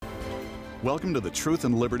Welcome to the Truth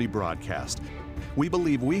and Liberty broadcast. We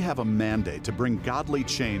believe we have a mandate to bring godly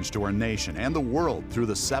change to our nation and the world through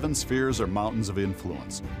the 7 spheres or mountains of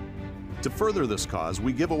influence. To further this cause,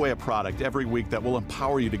 we give away a product every week that will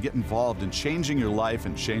empower you to get involved in changing your life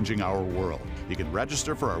and changing our world. You can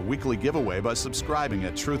register for our weekly giveaway by subscribing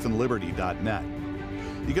at truthandliberty.net.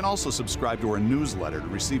 You can also subscribe to our newsletter to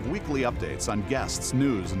receive weekly updates on guests,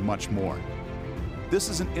 news, and much more. This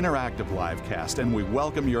is an interactive live cast, and we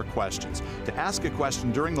welcome your questions. To ask a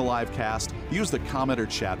question during the live cast, use the comment or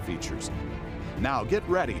chat features. Now get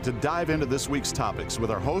ready to dive into this week's topics with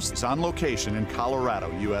our hosts on location in Colorado,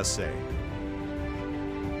 USA.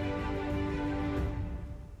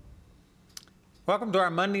 Welcome to our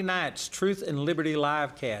Monday night's Truth and Liberty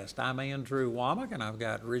live cast. I'm Andrew Womack, and I've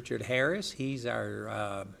got Richard Harris. He's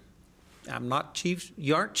our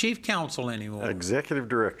you aren't chief counsel anymore. Executive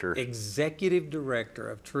director. Executive director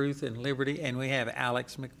of Truth and Liberty, and we have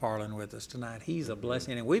Alex McFarland with us tonight. He's a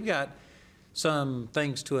blessing, and we've got some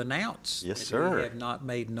things to announce. Yes, that sir. we have not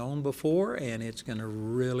made known before, and it's going to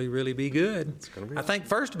really, really be good. It's going to be I think,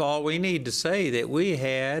 first of all, we need to say that we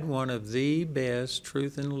had one of the best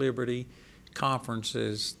Truth and Liberty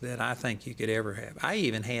conferences that I think you could ever have. I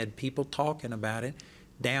even had people talking about it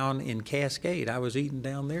down in Cascade. I was eating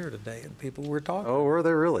down there today, and people were talking. Oh, were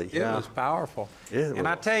they really? It was powerful. It and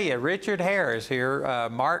I was. tell you, Richard Harris here,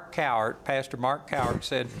 Mark Cowart, Pastor Mark Cowart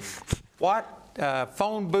said, what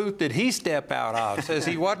phone booth did he step out of? Says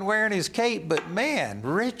he wasn't wearing his cape, but man,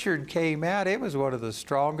 Richard came out. It was one of the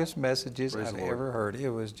strongest messages Praise I've the Lord. ever heard.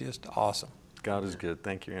 It was just awesome. God is good.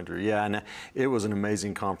 Thank you, Andrew. Yeah, and it was an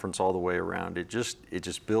amazing conference all the way around. It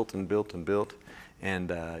just built and built and built.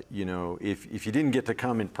 And, you know, if you didn't get to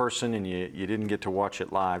come in person and you didn't get to watch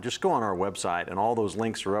it live, just go on our website, and all those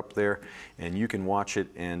links are up there, and you can watch it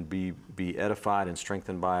and be edified and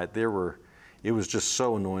strengthened by it. It was just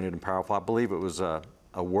so anointed and powerful. I believe it was a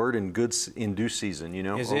word in due season, you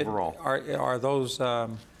know, overall. Are those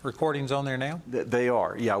recordings on there now? They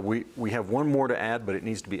are, yeah. We have one more to add, but it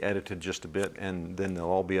needs to be edited just a bit, and then they'll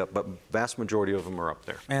all be up. But vast majority of them are up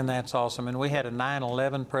there. And that's awesome. And we had a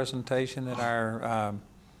 9/11 presentation that our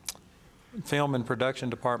film and production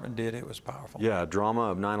department did. It was powerful. Yeah, drama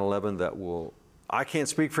of 9/11 that will. I can't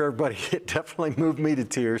speak for everybody. It definitely moved me to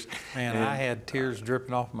tears. Man, I had tears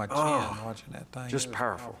dripping off my chin watching that thing. Just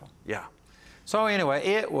powerful. Yeah. So anyway,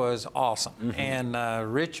 it was awesome. Mm-hmm.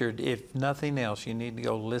 And Richard, if nothing else, you need to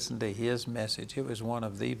go listen to his message. It was one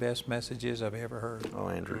of the best messages I've ever heard. Oh,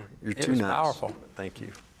 Andrew, you're it too was nice. Powerful. Thank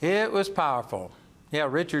you. It was powerful. Yeah,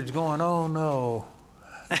 Richard's going, oh no.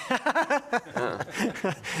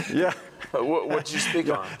 Yeah. What did you speak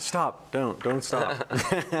on? Stop! Don't stop.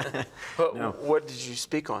 No. What did you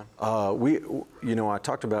speak on? I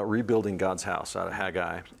talked about rebuilding God's house out of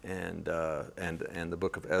Haggai and the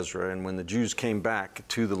book of Ezra, and when the Jews came back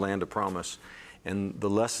to the land of promise, and the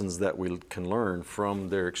lessons that we can learn from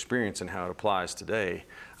their experience and how it applies today.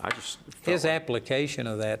 His application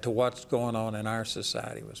of that to what's going on in our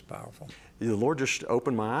society was powerful. The Lord just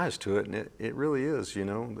opened my eyes to it, and it really is, you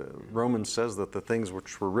know. Romans says that the things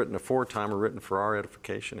which were written aforetime are written for our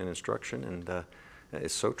edification and instruction, and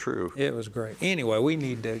it's so true. It was great. Anyway, we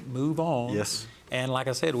need to move on. Yes. And like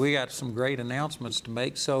I said, we got some great announcements to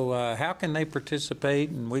make. So how can they participate?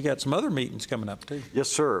 And we got some other meetings coming up too. Yes,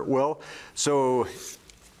 sir. Well, so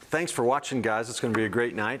thanks for watching, guys. It's going to be a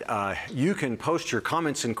great night. You can post your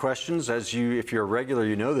comments and questions if you're a regular,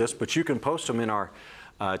 you know this, but you can post them in our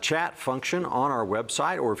chat function on our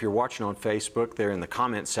website, or if you're watching on Facebook, they're in the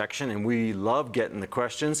comment section, and we love getting the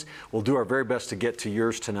questions. We'll do our very best to get to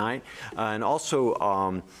yours tonight. And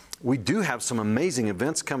also, we do have some amazing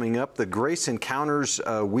events coming up. The Grace Encounters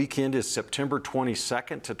weekend is September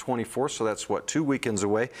 22nd to 24th, so that's, 2 weekends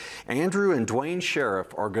away. Andrew and Dwayne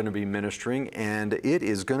Sheriff are going to be ministering, and it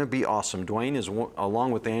is going to be awesome. Dwayne is,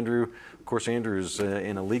 along with Andrew, of course, Andrew is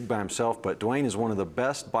in a league by himself, but Dwayne is one of the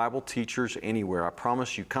best Bible teachers anywhere. I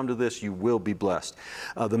promise you, come to this, you will be blessed.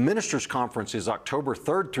 The Ministers Conference is October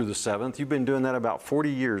 3rd through the 7th. You've been doing that about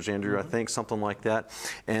 40 years, Andrew, I think, something like that.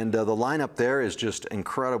 And the lineup there is just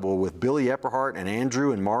incredible, with Billy Epperhart and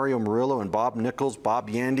Andrew and Mario Murillo and Bob Nichols, Bob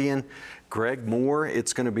Yandian, Greg Moore.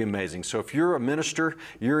 It's going to be amazing. So if you're a minister,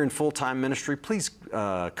 you're in full-time ministry, please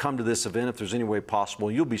come to this event if there's any way possible.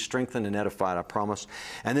 You'll be strengthened and edified, I promise.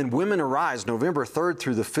 And then Women Arise, November 3rd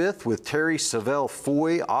through the 5th, with Terry Savelle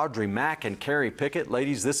Foy, Audrey Mack, and Carrie Pickett.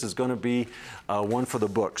 Ladies, this is going to be one for the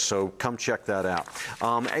books, so come check that out.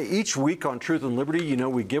 Each week on Truth and Liberty, you know,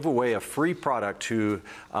 we give away a free product to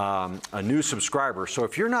a new subscriber. So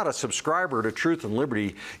if you're not a subscriber to Truth and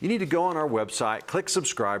Liberty, you need to go on our website, click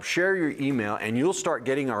subscribe, share your email, and you'll start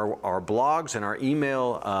getting our blogs and our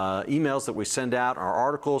emails that we send out, our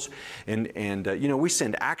articles, and we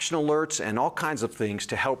send action alerts and all kinds of things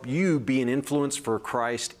to help you be an influence for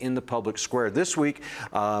Christ in the public square. This week,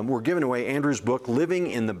 we're giving away Andrew's book, Living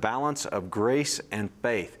in the Balance of Grace and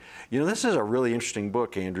Faith. This is a really interesting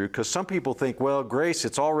book, Andrew, because some people think, well, grace,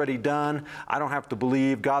 it's already done. I don't have to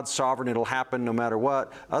believe. God's sovereign. It'll happen no matter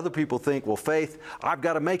what. Other people think, well, faith, I've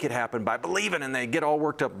got to make it happen by believing, and they get all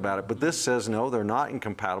worked up about it. But this says, no, they're not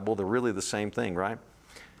incompatible. They're really the same thing, right?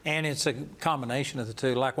 And it's a combination of the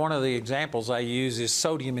two. Like one of the examples I use is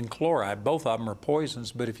sodium and chloride. Both of them are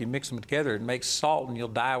poisons, but if you mix them together, it makes salt and you'll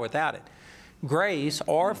die without it. Grace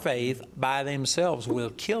or faith by themselves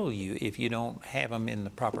will kill you if you don't have them in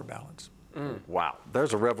the proper balance. Wow,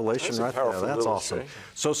 there's a revelation right there. That's awesome.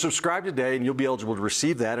 So subscribe today and you'll be eligible to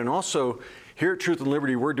receive that. And also, here at Truth and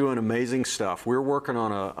Liberty, we're doing amazing stuff. We're working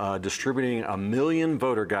on distributing 1 million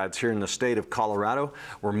voter guides here in the state of Colorado.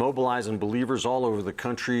 We're mobilizing believers all over the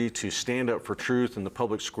country to stand up for truth in the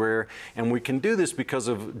public square. And we can do this because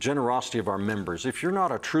of generosity of our members. If you're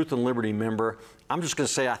not a Truth and Liberty member, I'm just going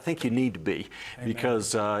to say I think you need to be. Amen.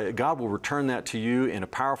 Because God will return that to you in a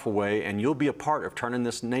powerful way, and you'll be a part of turning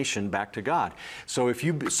this nation back to God. So if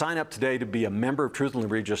you sign up today to be a member of Truth and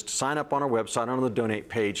Liberty, just sign up on our website on the donate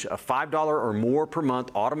page, a $5 or more per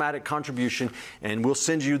month automatic contribution, and we'll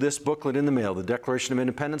send you this booklet in the mail, the Declaration of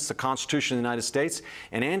Independence, the Constitution of the United States,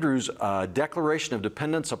 and Andrew's Declaration of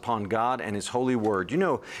Dependence upon God and His Holy Word.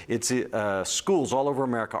 It's schools all over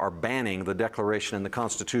America are banning the Declaration and the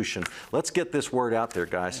Constitution. Let's get this word out there,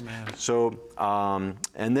 guys. Amen. So,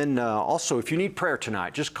 and then also, if you need prayer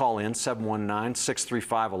tonight, just call in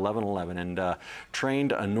 719-635-1111, and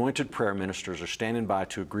trained, anointed prayer ministers are standing by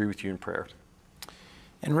to agree with you in prayer.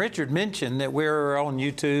 And Richard mentioned that we're on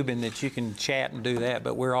YouTube and that you can chat and do that,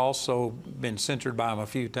 but we're also been censored by them a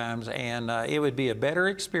few times, and it would be a better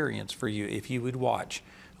experience for you if you would watch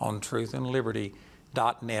on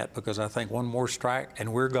truthandliberty.net, because I think one more strike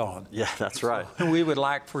and we're gone. Yeah, that's right. So we would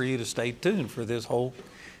like for you to stay tuned for this whole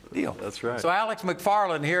deal. That's right. So Alex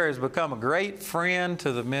McFarland here has become a great friend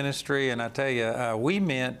to the ministry, and I tell you, we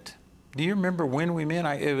met. Do you remember when we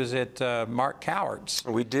met? It was at Mark Coward's.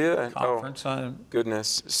 We did. Conference.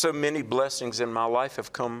 Goodness. So many blessings in my life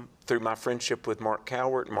have come through my friendship with Mark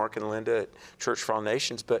Coward, Mark and Linda at Church for All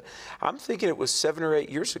Nations. But I'm thinking it was 7 or 8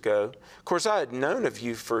 years ago. Of course, I had known of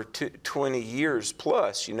you for 20 years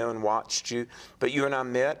plus, and watched you. But you and I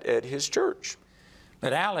met at his church.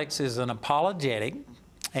 But Alex is an apologetic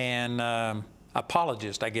and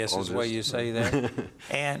apologist, I guess is the way you say that.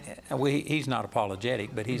 And he's not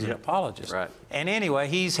apologetic, but he's an apologist. Right. And anyway,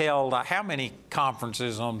 he's held how many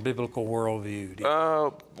conferences on biblical worldview?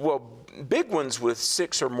 Well, big ones with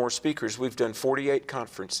 6 or more speakers. We've done 48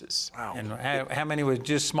 conferences. Wow. And how many with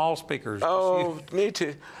just small speakers? Oh, me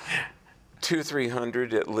too. 200 or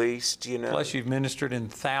 300 at least, Plus you've ministered in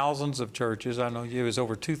thousands of churches. I know it was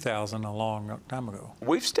over 2,000 a long time ago.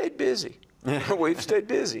 We've stayed busy. We've stayed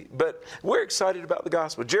busy, but we're excited about the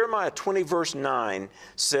gospel. Jeremiah 20 verse 9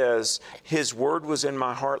 says, His word was in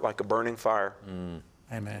my heart like a burning fire.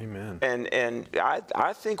 Amen. And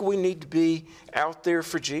I think we need to be out there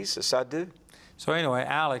for Jesus. I do. So anyway,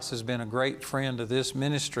 Alex has been a great friend of this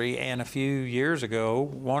ministry, and a few years ago,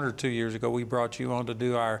 1 or 2 years ago, we brought you on to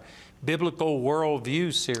do our Biblical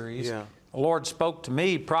Worldview series. Yeah. The Lord spoke to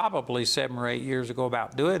me probably 7 or 8 years ago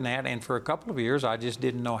about doing that, and for a couple of years I just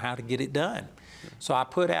didn't know how to get it done. So I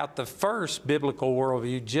put out the first Biblical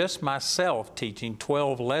Worldview, just myself teaching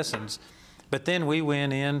 12 lessons, but then we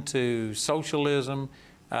went into socialism,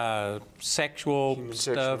 sexual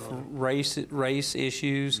stuff, race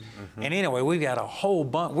issues, and anyway, we've got a whole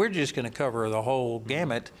bunch. We're just going to cover the whole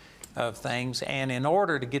gamut of things, and in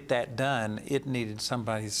order to get that done, it needed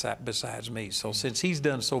somebody besides me. So since he's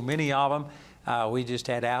done so many of them, we just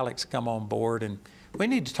had Alex come on board, and we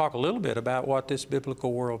need to talk a little bit about what this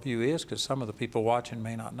biblical worldview is, because some of the people watching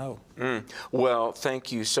may not know. Well,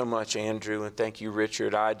 thank you so much, Andrew, and thank you,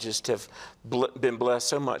 Richard. I just have been blessed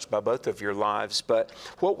so much by both of your lives. But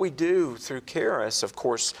what we do through Charis, of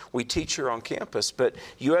course, we teach here on campus, but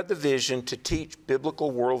you had the vision to teach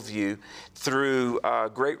biblical worldview through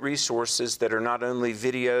great resources that are not only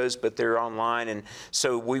videos, but they're online. And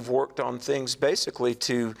so we've worked on things basically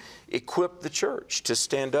to equip the church to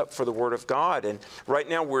stand up for the Word of God. And right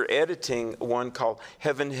now we're editing one called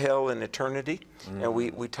Heaven, Hell, and Eternity. And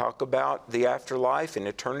we talk about the afterlife and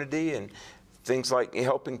eternity and things like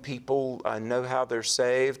helping people know how they're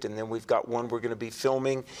saved. And then we've got one we're going to be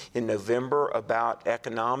filming in November about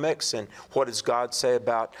economics and what does God say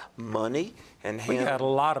about money. And we got a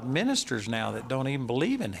lot of ministers now that don't even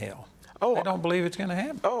believe in hell. Oh, They don't believe it's going to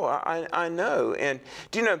happen. Oh, I know. And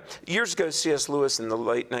do you know, years ago, C.S. Lewis in the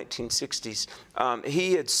late 1960s,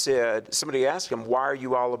 he had said, somebody asked him, why are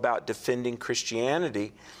you all about defending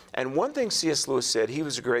Christianity? And one thing C.S. Lewis said, he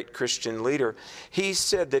was a great Christian leader, he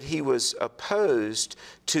said that he was opposed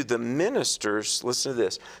to the ministers, listen to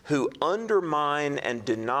this, who undermine and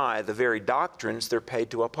deny the very doctrines they're paid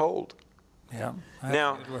to uphold. Yeah.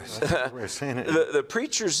 Now, the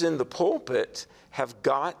preachers in the pulpit have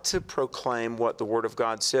got to proclaim what the Word of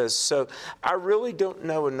God says. So I really don't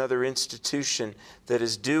know another institution that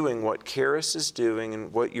is doing what Charis is doing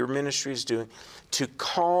and what your ministry is doing to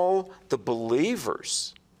call the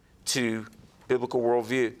believers to biblical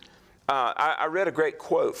worldview. I read a great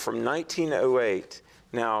quote from 1908.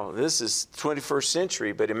 Now, this is 21st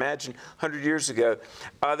century, but imagine 100 years ago,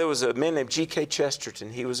 there was a man named G.K.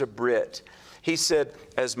 Chesterton. He was a Brit. He said,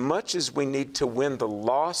 as much as we need to win the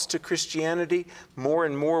lost to Christianity, more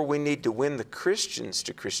and more we need to win the Christians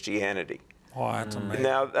to Christianity. Oh, that's amazing.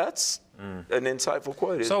 Now, that's an insightful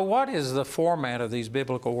quote. So what is the format of these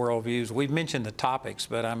biblical worldviews? We've mentioned the topics,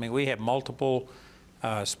 but I mean, we have multiple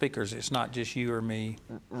speakers. It's not just you or me.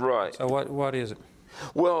 Right. So what is it?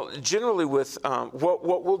 Well, generally with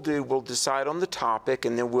what we'll do, we'll decide on the topic,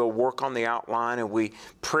 and then we'll work on the outline, and we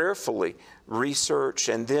prayerfully research,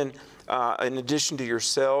 and then in addition to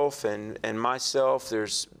yourself and myself,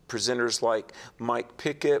 there's presenters like Mike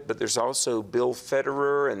Pickett, but there's also Bill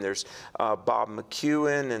Federer, and there's Bob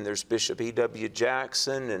McEwen, and there's Bishop E.W.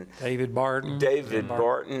 Jackson, and David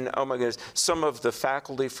Barton. Oh my goodness. Some of the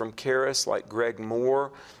faculty from Charis like Greg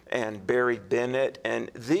Moore and Barry Bennett,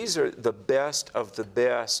 and these are the best of the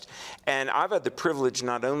best. And I've had the privilege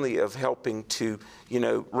not only of helping to,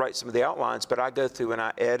 write some of the outlines, but I go through and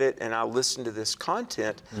I edit and I listen to this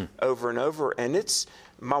content over and over, and it's,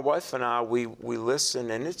 my wife and I, we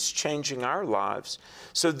listen, and it's changing our lives.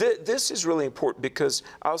 So this is really important, because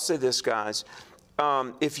I'll say this, guys,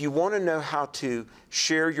 if you want to know how to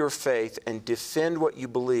share your faith and defend what you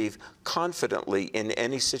believe confidently in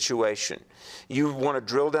any situation, you want to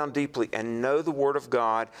drill down deeply and know the Word of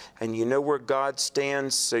God, and you know where God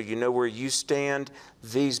stands, so you know where you stand,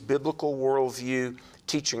 these biblical worldview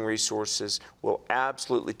teaching resources will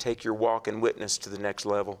absolutely take your walk and witness to the next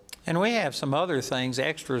level. And we have some other things,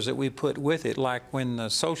 extras that we put with it, like when the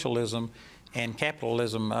socialism and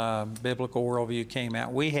capitalism biblical worldview came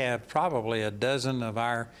out, we have probably a dozen of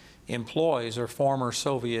our employees are former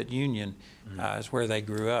Soviet Union, is where they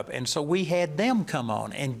grew up. And so we had them come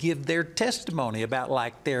on and give their testimony about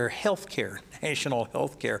like their health care, national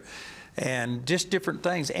health care, and just different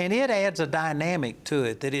things. And it adds a dynamic to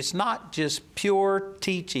it, that it's not just pure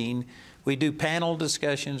teaching. We do panel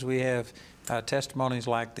discussions, we have testimonies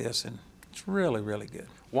like this, and it's really, really good.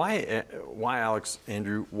 Why, Alex,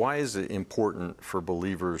 Andrew, why is it important for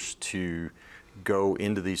believers to go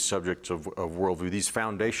into these subjects of worldview, these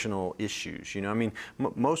foundational issues?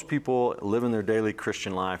 Most people live in their daily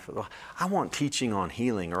Christian life. I want teaching on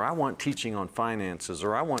healing, or I want teaching on finances,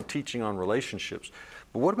 or I want teaching on relationships.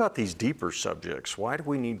 But what about these deeper subjects? Why do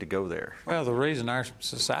we need to go there? Well, the reason our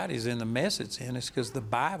society is in the mess it's in is because the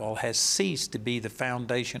Bible has ceased to be the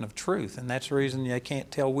foundation of truth. And that's the reason they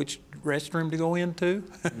can't tell which restroom to go into.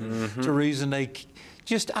 It's the reason they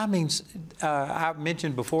I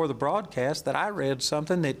mentioned before the broadcast that I read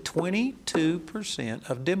something that 22%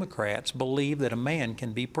 of Democrats believe that a man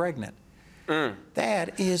can be pregnant.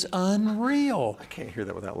 That is unreal. I can't hear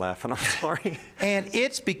that without laughing. I'm sorry. And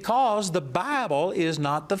it's because the Bible is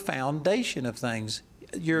not the foundation of things.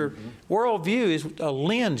 Your worldview is a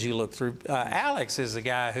lens you look through. Alex is the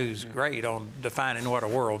guy who's great on defining what a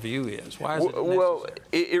worldview is. Why is it necessary? Well,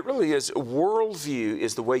 it really is. Worldview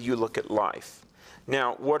is the way you look at life.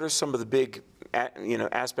 Now, what are some of the big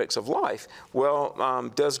aspects of life?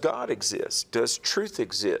 Well, does God exist? Does truth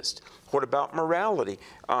exist? What about morality?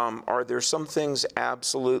 Are there some things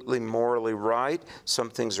absolutely morally right? Some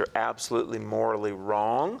things are absolutely morally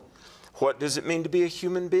wrong? What does it mean to be a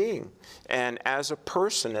human being? And as a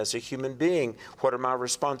person, as a human being, what are my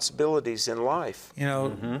responsibilities in life?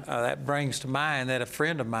 That brings to mind that a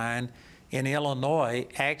friend of mine in Illinois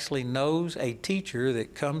actually knows a teacher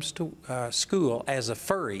that comes to school as a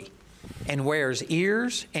furry and wears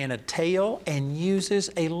ears and a tail and uses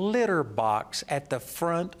a litter box at the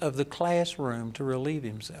front of the classroom to relieve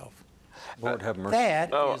himself. Lord have mercy. That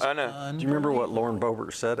is I know. unbelievable. Do you remember what Lauren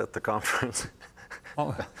Boebert said at the conference?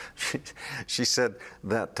 She said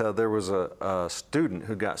that there was a student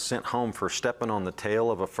who got sent home for stepping on the tail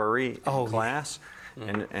of a furry in class.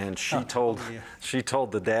 And she told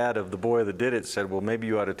the dad of the boy that did it, said, well, maybe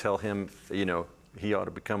you ought to tell him, he ought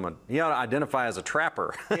to identify as a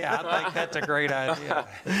trapper. Yeah, I think that's a great idea.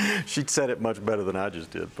 She said it much better than I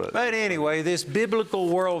just did. But anyway, this biblical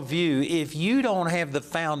worldview, if you don't have the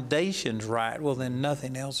foundations right, well, then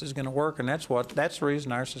nothing else is going to work. And that's the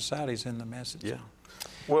reason our society's in the message. yeah.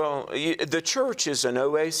 Well, the church is an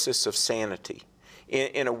oasis of sanity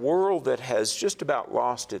in a world that has just about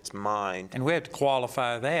lost its mind. And we have to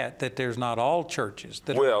qualify that there's not all churches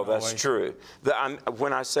that Well, are that's always. true.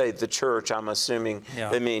 When I say the church, I'm assuming Yeah.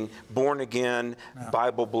 they mean born again,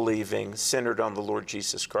 Bible believing, centered on the Lord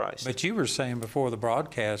Jesus Christ. But you were saying before the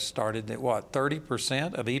broadcast started that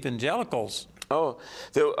 30% of evangelicals. Oh,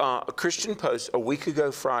 the Christian Post, a week ago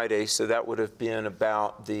Friday, so that would have been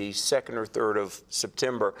about the 2nd or 3rd of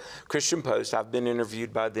September. Christian Post, I've been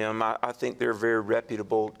interviewed by them. I think they're a very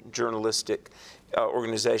reputable journalistic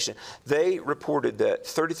organization. They reported that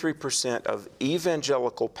 33% of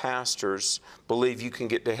evangelical pastors believe you can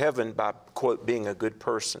get to heaven by, quote, being a good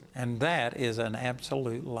person. And that is an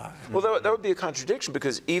absolute lie. Well, that would be a contradiction,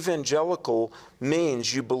 because evangelical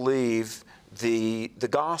means you believe the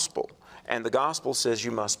gospel. And the gospel says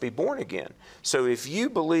you must be born again. So if you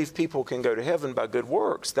believe people can go to heaven by good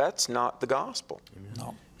works, that's not the gospel.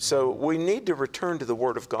 No. So we need to return to the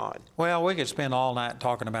Word of God. Well, we could spend all night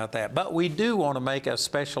talking about that, but we do want to make a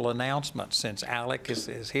special announcement since Alec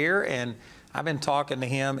is here, and I've been talking to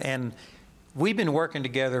him, and we've been working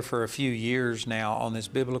together for a few years now on this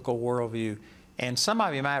biblical worldview. And some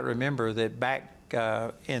of you might remember that back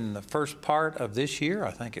in the first part of this year,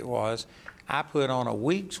 I think it was, I put on a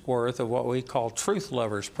week's worth of what we call Truth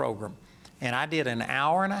Lovers program. And I did an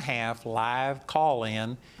hour-and-a-half live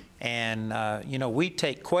call-in. And, we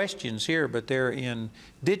take questions here, but they're in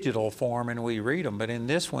digital form and we read them. But in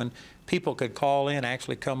this one, people could call in,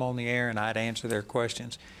 actually come on the air, and I'd answer their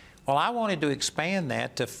questions. Well, I wanted to expand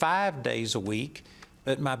that to 5 days a week.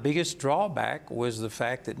 But my biggest drawback was the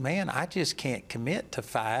fact that, man, I just can't commit to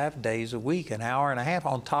 5 days a week, an hour-and-a-half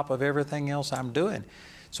on top of everything else I'm doing.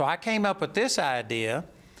 So I came up with this idea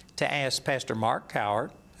to ask Pastor Mark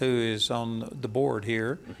Cowart, who is on the board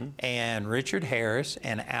here, and Richard Harris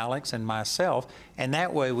and Alex and myself, and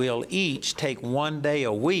that way we'll each take 1 day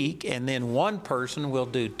a week, and then one person will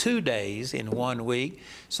do 2 days in 1 week,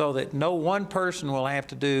 so that no one person will have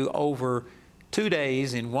to do over 2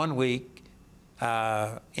 days in 1 week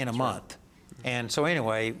in a month. And so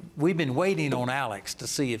anyway, we've been waiting on Alex to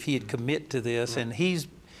see if he'd commit to this, and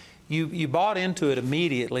you bought into it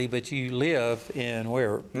immediately, but you live in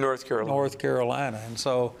where? North Carolina. North Carolina. And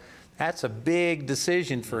so that's a big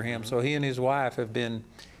decision for him. So he and his wife have been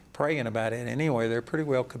praying about it. And anyway, they're pretty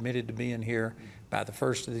well committed to being here by the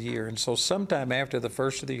first of the year. And so sometime after the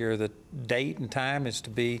first of the year, the date and time is to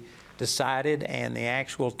be decided, and the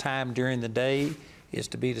actual time during the day is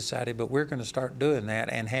to be decided. But we're going to start doing that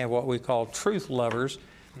and have what we call Truth Lovers.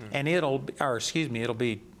 And it'll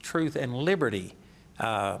be Truth and Liberty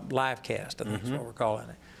live cast, I think is what we're calling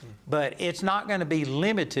it. But it's not going to be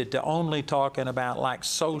limited to only talking about like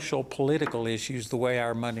social, political issues the way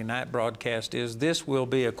our Monday night broadcast is. This will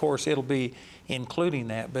be, of course, it'll be including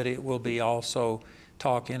that, but it will be also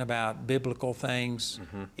talking about biblical things.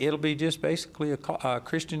 It'll be just basically a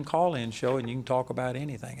Christian call-in show, and you can talk about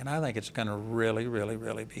anything. And I think it's going to really, really,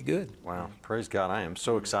 really be good. Wow, praise God. I am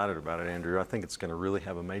so excited about it, Andrew. I think it's going to really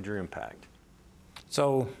have a major impact.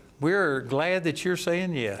 So we're glad that you're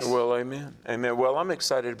saying yes. Well, amen. Amen. Well, I'm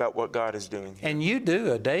excited about what God is doing here. And you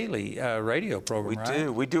do a daily radio program, right? We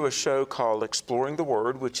do. We do a show called Exploring the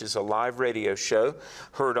Word, which is a live radio show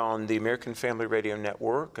heard on the American Family Radio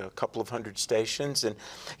Network, a couple of hundred stations. And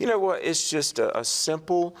you know what? It's just a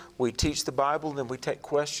simple, we teach the Bible, then we take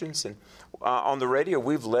questions. And on the radio,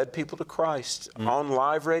 we've led people to Christ on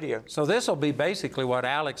live radio. So this will be basically what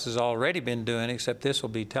Alex has already been doing, except this will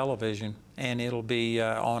be television. And it'll be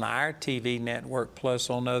on our TV network plus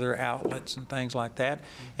on other outlets and things like that.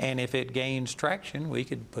 And if it gains traction, we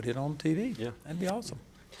could put it on TV. Yeah. That'd be awesome.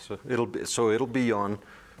 So it'll be on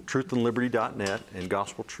truthandliberty.net and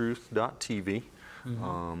gospeltruth.tv,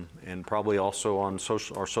 and probably also on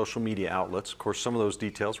our social media outlets. Of course, some of those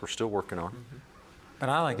details we're still working on. But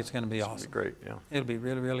I think it's going to be awesome. It'll be great, yeah. It'll be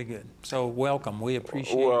really, really good. So welcome. We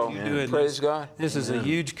appreciate you doing this. Praise God. This is a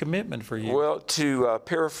huge commitment for you. Well, to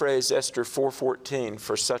paraphrase Esther 4:14,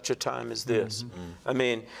 for such a time as this. I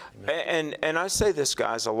mean, and I say this,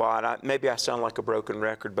 guys, a lot. Maybe I sound like a broken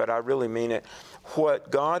record, but I really mean it. What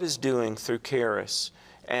God is doing through Charis,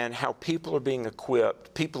 and how people are being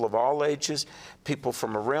equipped, people of all ages, people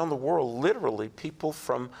from around the world, literally people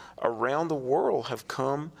from around the world have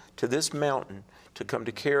come to this mountain to come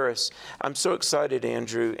to Charis. I'm so excited,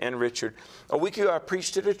 Andrew and Richard. A week ago, I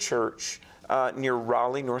preached at a church near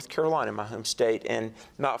Raleigh, North Carolina, my home state. And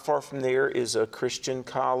not far from there is a Christian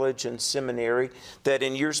college and seminary that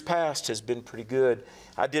in years past has been pretty good.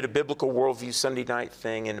 I did a biblical worldview Sunday night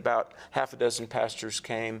thing, and about half a dozen pastors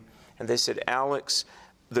came, and they said, Alex,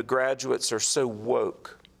 the graduates are so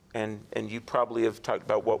woke. And you probably have talked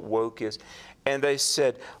about what woke is. And they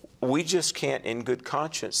said, we just can't in good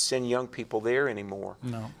conscience send young people there anymore.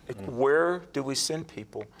 No. Where do we send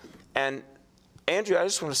people? And Andrew, I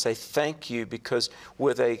just want to say thank you, because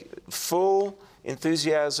with a full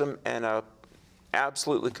enthusiasm and a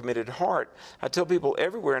absolutely committed heart, I tell people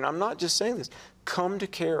everywhere, and I'm not just saying this, come to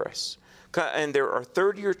Charis. And there are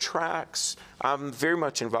third-year tracks. I'm very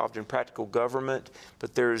much involved in practical government,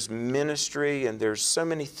 but there's ministry and there's so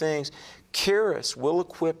many things. Charis will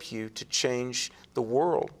equip you to change the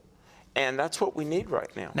world. And that's what we need right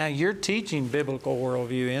now. Now, you're teaching biblical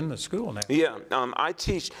worldview in the school now. Yeah, I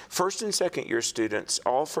teach first and second year students,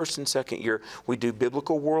 all first and second year. We do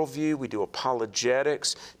biblical worldview, we do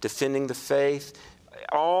apologetics, defending the faith,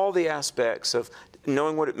 all the aspects of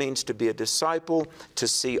knowing what it means to be a disciple, to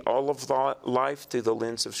see all of life through the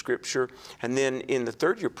lens of Scripture. And then in the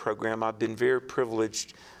third year program, I've been very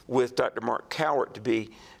privileged with Dr. Mark Cowart to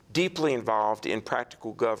be deeply involved in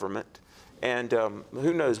practical government. And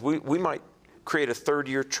who knows, we might create a third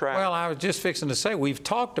year track. Well, I was just fixing to say, we've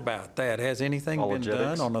talked about that. Has anything been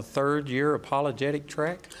done on a third year apologetic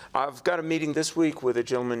track? I've got a meeting this week with a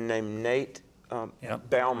gentleman named Nate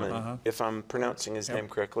Bauman, if I'm pronouncing his name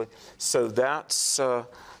correctly. So that's,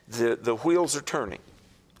 the wheels are turning.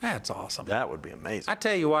 That's awesome. That would be amazing. I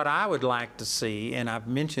tell you what I would like to see, and I've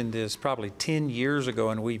mentioned this probably 10 years ago,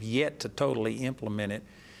 and we've yet to totally implement it,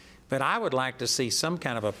 but I would like to see some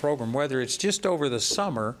kind of a program, whether it's just over the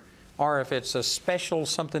summer or if it's a special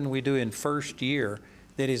something we do in first year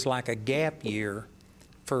that is like a gap year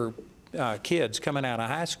for kids coming out of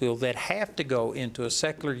high school that have to go into a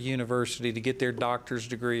secular university to get their doctor's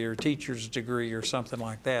degree or teacher's degree or something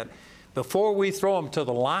like that. Before we throw them to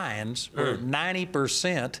the lions, where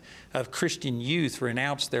 90% of Christian youth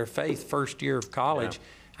renounce their faith first year of college,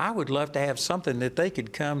 I would love to have something that they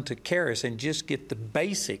could come to Charis and just get the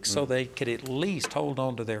basics so they could at least hold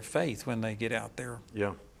on to their faith when they get out there.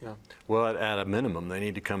 Yeah. Well, at a minimum, they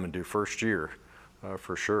need to come and do first year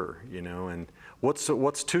for sure, you know. And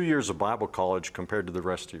what's 2 years of Bible college compared to the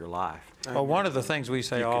rest of your life? Well, one of the things we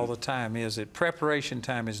say all the time is that preparation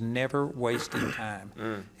time is never wasted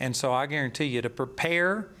time. And so I guarantee you, to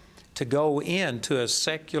prepare to go into a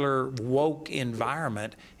secular, woke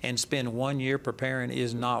environment and spend 1 year preparing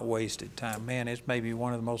is not wasted time. Man, it's maybe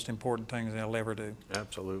one of the most important things they'll ever do.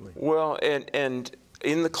 Absolutely. Well, and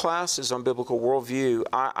in the classes on biblical worldview,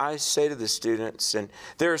 I say to the students, and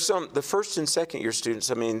there are some, the first and second year students,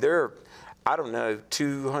 I mean, there are, I don't know,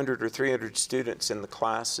 200 or 300 students in the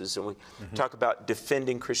classes, and we talk about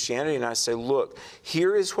defending Christianity, and I say, look,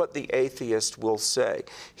 here is what the atheist will say.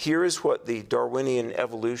 Here is what the Darwinian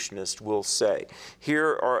evolutionist will say.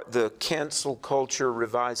 Here are the cancel culture,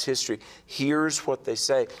 revised history. Here's what they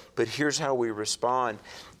say, but here's how we respond.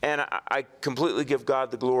 And I completely give God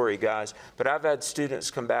the glory, guys. But I've had students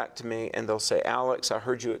come back to me and they'll say, Alex, I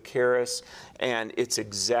heard you at Charis, and it's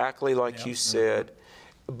exactly like you said.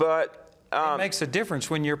 But it makes a difference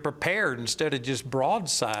when you're prepared instead of just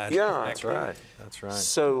broadside. Yeah, That's right. That's right.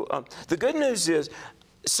 So the good news is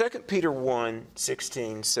 2 Peter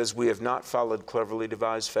 1:16 says we have not followed cleverly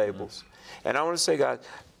devised fables. And I want to say, guys,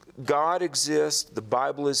 God exists, the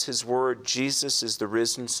Bible is His Word, Jesus is the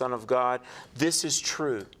risen Son of God. This is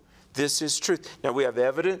true. This is truth. Now we have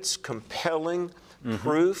evidence, compelling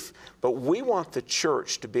proof, but we want the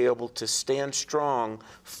church to be able to stand strong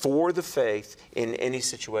for the faith in any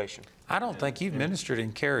situation. I don't think you've ministered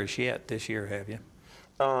in Charis yet this year, have you?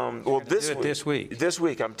 Well, this week. This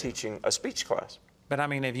week I'm teaching a speech class. But I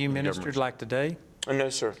mean, have you ministered like today? No,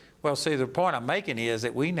 sir. Well, see, the point I'm making is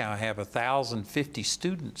that we now have 1,050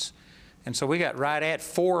 students. And so we got right at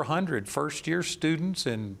 400 first-year students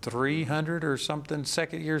and 300 or something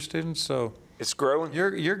second-year students. So it's growing.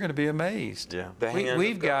 You're going to be amazed. Yeah.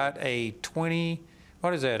 We've got a 20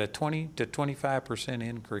 to 25%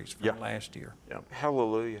 increase from last year. Yeah.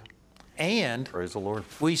 Hallelujah. And Praise the Lord.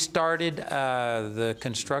 we started the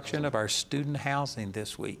construction of our student housing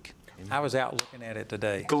this week. I was out looking at it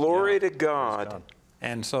today. Glory to God.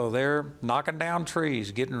 And so they're knocking down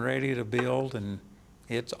trees, getting ready to build, and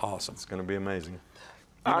it's awesome. It's going to be amazing.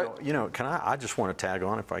 I just want to tag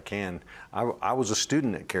on if I can. I was a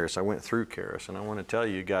student at Charis. I went through Charis, and I want to tell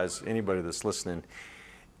you guys, anybody that's listening,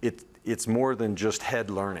 it's more than just head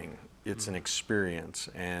learning. It's an experience,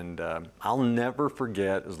 and I'll never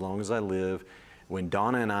forget, as long as I live, when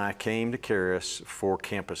Donna and I came to Charis for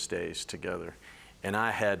campus days together. And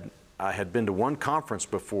I had been to one conference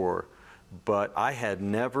before, but I had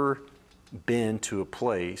never been to a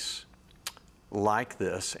place like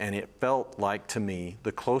this, and it felt like, to me,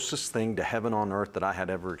 the closest thing to heaven on earth that I had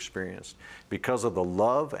ever experienced, because of the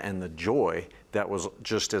love and the joy that was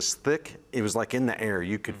just as thick. It was like in the air.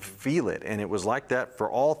 You could feel it, and it was like that for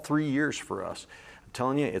all 3 years for us. I'm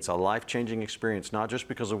telling you, it's a life-changing experience, not just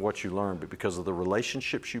because of what you learn, but because of the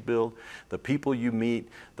relationships you build, the people you meet,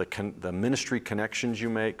 the ministry connections you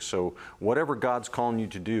make. So whatever God's calling you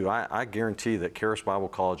to do, I guarantee that Charis Bible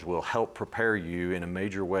College will help prepare you in a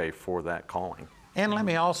major way for that calling. And let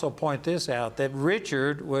me also point this out, that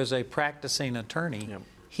Richard was a practicing attorney. Yep.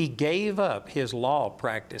 He gave up his law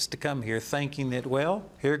practice to come here thinking that, well,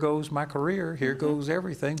 here goes my career, here goes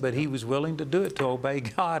everything, but he was willing to do it to obey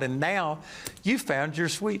God. And now you found your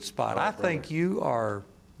sweet spot. I think you are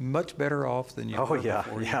much better off than you were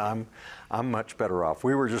before. Yeah, I'm much better off.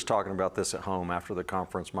 We were just talking about this at home after the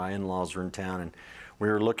conference. My in-laws are in town, and we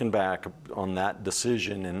were looking back on that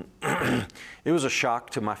decision, and it was a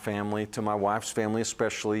shock to my family, to my wife's family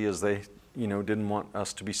especially, as they didn't want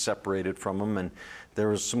us to be separated from them, and there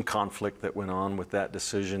was some conflict that went on with that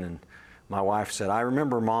decision. And my wife said, "I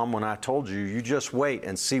remember, Mom, when I told you, you just wait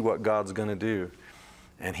and see what God's going to do."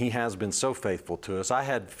 And He has been so faithful to us. I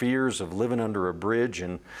had fears of living under a bridge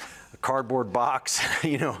and a cardboard box.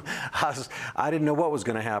 I didn't know what was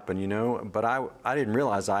going to happen, but I didn't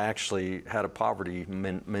realize I actually had a poverty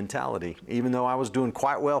mentality. Even though I was doing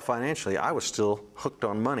quite well financially, I was still hooked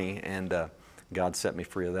on money, and God set me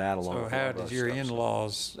free of that along with all how did your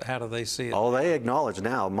in-laws, how do they see it? Oh, they acknowledge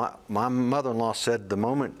now. My mother-in-law said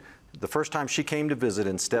the first time she came to visit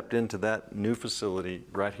and stepped into that new facility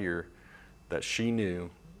right here, that she knew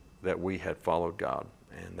that we had followed God,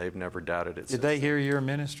 and they've never doubted it. Did they hear your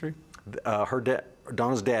ministry?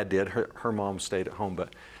 Donna's dad did. Her mom stayed at home,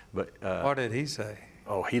 but What did he say?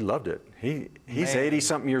 oh, he loved it. He's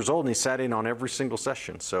 80-something years old, and he sat in on every single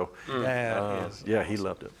session. So yeah, he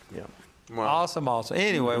loved it. Yeah. Wow. Awesome.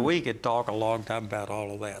 Anyway, we could talk a long time about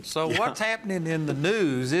all of that. So what's happening in the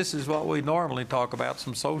news? This is what we normally talk about,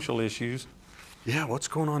 some social issues. Yeah, what's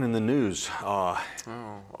going on in the news? A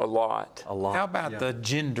lot. A lot. How about the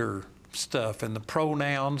gender stuff and the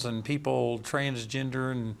pronouns and people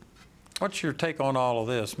transgender? And what's your take on all of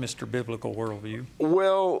this, Mr. Biblical Worldview?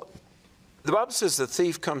 Well, the Bible says the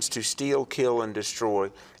thief comes to steal, kill, and destroy.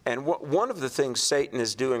 And one of the things Satan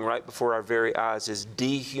is doing right before our very eyes is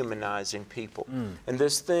dehumanizing people. And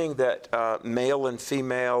this thing that male and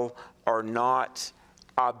female are not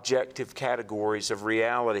objective categories of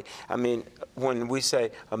reality. I mean, when we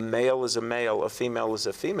say a male is a male, a female is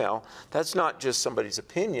a female, that's not just somebody's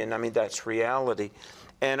opinion. I mean, that's reality.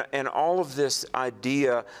 And all of this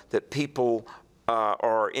idea that people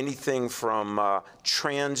or anything from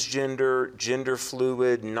transgender, gender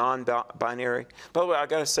fluid, non-binary. By the way, I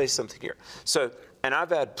got to say something here. So, and I've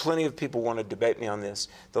had plenty of people want to debate me on this.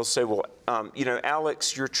 They'll say, well,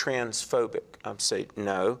 Alex, you're transphobic. I'd say,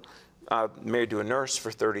 no. I'm married to a nurse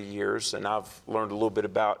for 30 years, and I've learned a little bit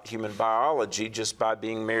about human biology just by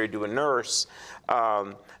being married to a nurse.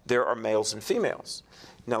 There are males and females.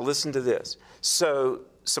 Now, listen to this. So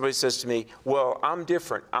somebody says to me, well, I'm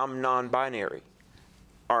different. I'm non-binary.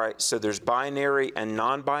 All right, so there's binary and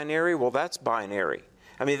non-binary. Well, that's binary.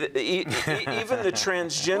 I mean, even the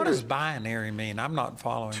transgender. What does binary mean? I'm not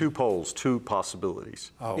following. Two poles, two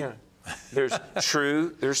possibilities. Oh. Yeah. There's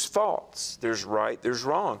true, there's false, there's right, there's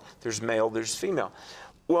wrong, there's male, there's female.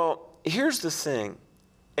 Well, here's the thing,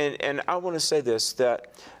 and I want to say this,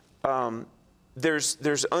 that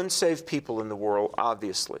there's unsaved people in the world,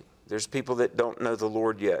 obviously. There's people that don't know the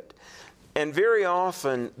Lord yet. And very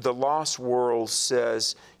often, the lost world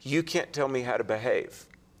says, you can't tell me how to behave.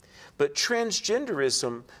 But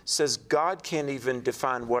transgenderism says God can't even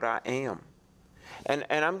define what I am. And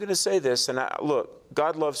I'm going to say this, and look,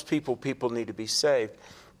 God loves people, people need to be saved.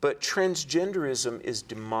 But transgenderism is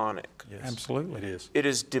demonic. Yes, absolutely. It is. It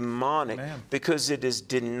is demonic. Amen. Because it is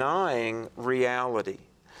denying reality.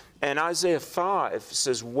 And Isaiah 5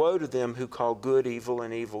 says, woe to them who call good evil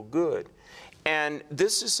and evil good. And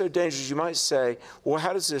this is so dangerous. You might say, well,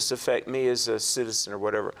 how does this affect me as a citizen or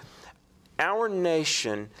whatever? Our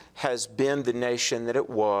nation has been the nation that it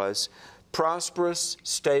was, prosperous,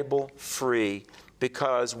 stable, free,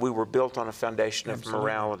 because we were built on a foundation of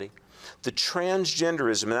morality. The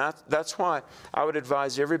transgenderism, and that's why I would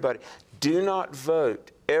advise everybody, do not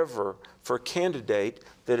vote ever for a candidate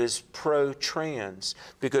that is pro-trans,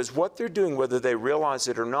 because what they're doing, whether they realize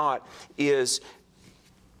it or not, is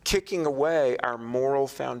kicking away our moral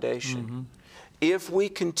foundation. If we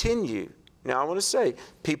continue Now, I want to say,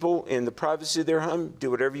 people in the privacy of their home, do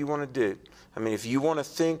whatever you want to do. I mean, if you want to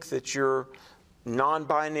think that you're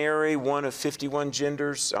non-binary, one of 51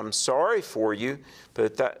 genders, I'm sorry for you,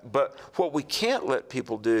 but what we can't let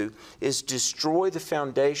people do is destroy the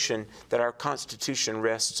foundation that our Constitution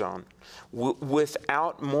rests on.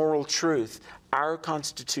 Without moral truth, our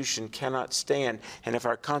Constitution cannot stand, and if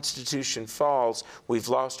our Constitution falls, we've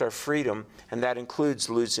lost our freedom, and that includes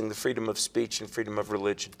losing the freedom of speech and freedom of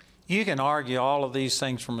religion. You can argue all of these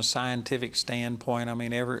things from a scientific standpoint. I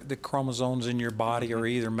mean, the chromosomes in your body are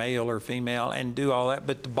either male or female, and do all that.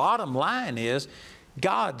 But the bottom line is,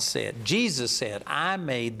 God said, Jesus said, I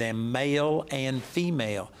made them male and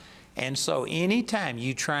female. And so anytime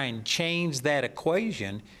you try and change that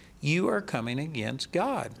equation, you are coming against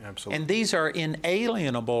God. Absolutely. And these are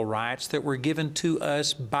inalienable rights that were given to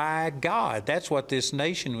us by God. That's what this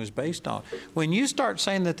nation was based on. When you start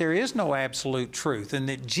saying that there is no absolute truth and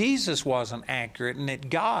that Jesus wasn't accurate and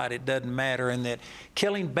that God, it doesn't matter, and that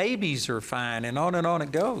killing babies are fine, and on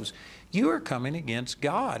it goes, you are coming against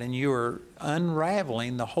God, and you are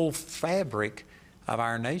unraveling the whole fabric of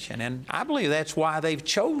our nation. And I believe that's why they've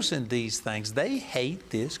chosen these things. They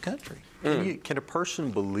hate this country. Can a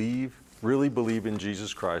person really believe in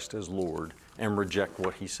Jesus Christ as Lord and reject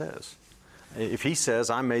what he says? If he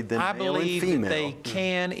says, I made them male and female. I believe that they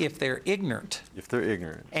can if they're ignorant. If they're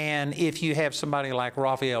ignorant. And if you have somebody like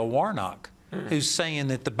Raphael Warnock, who's saying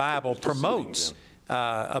that the Bible promotes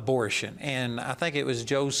abortion. And I think it was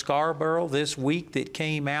Joe Scarborough this week that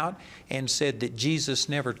came out and said that Jesus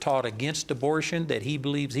never taught against abortion, that he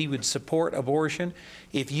believes he would support abortion.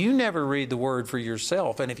 If you never read the Word for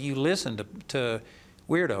yourself, and if you listen to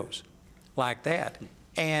weirdos like that,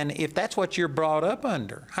 and if that's what you're brought up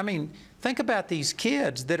under, I mean, think about these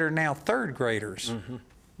kids that are now third graders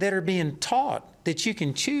that are being taught that you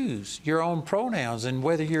can choose your own pronouns and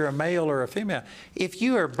whether you're a male or a female. If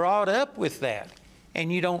you are brought up with that,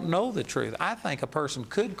 and you don't know the truth, I think a person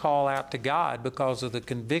could call out to God because of the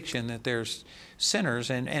conviction that they're sinners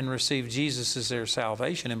and receive Jesus as their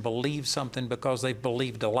salvation and believe something because they've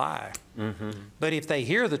believed a lie. But if they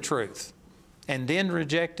hear the truth and then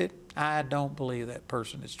reject it, I don't believe that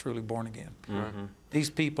person is truly born again. These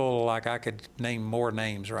people, like I could name more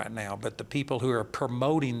names right now, but the people who are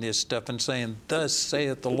promoting this stuff and saying, thus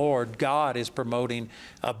saith the Lord, God is promoting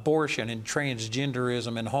abortion and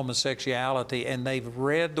transgenderism and homosexuality, and they've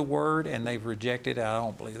read the Word and they've rejected it, I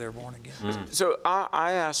don't believe they're born again. So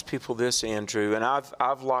I ask people this, Andrew, and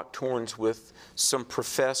I've locked horns with some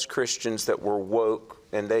professed Christians that were woke,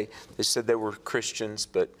 and they said they were Christians,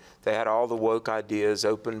 but they had all the woke ideas,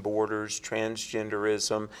 open borders,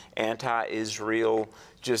 transgenderism, anti-Israel,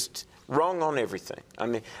 just wrong on everything. I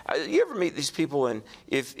mean, you ever meet these people, and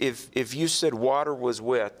if you said water was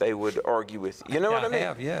wet, they would argue with you. You know what I mean? I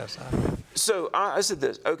have, yes. I have. So I said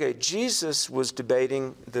this, okay, Jesus was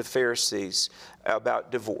debating the Pharisees about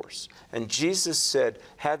divorce. And Jesus said,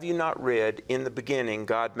 have you not read, in the beginning,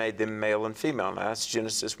 God made them male and female? Now, that's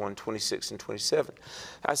Genesis 1:26 and 27.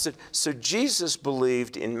 I said, so Jesus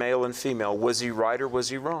believed in male and female. Was he right or was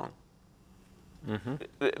he wrong?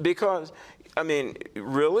 Because, I mean,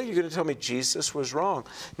 really? You're going to tell me Jesus was wrong?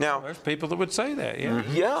 Now, There's people that would say that, yeah.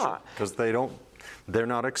 yeah. Because they're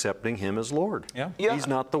not accepting him as Lord. Yeah. He's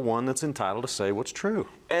not the one that's entitled to say what's true.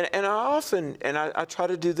 And I often, I try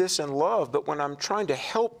to do this in love, but when I'm trying to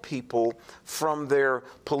help people from their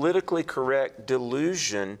politically correct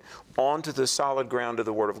delusion onto the solid ground of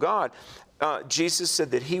the Word of God, Jesus said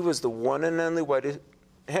that he was the one and only way to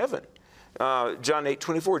heaven. John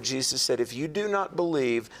 8:24, Jesus said, if you do not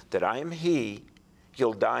believe that I am he,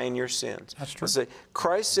 you'll die in your sins. That's true. So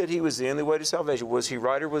Christ said he was the only way to salvation. Was he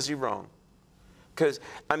right or was he wrong? Because,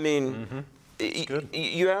 I mean,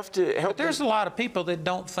 you have to help. But there's a lot of people that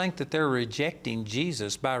don't think that they're rejecting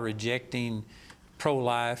Jesus by rejecting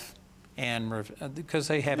pro-life, and because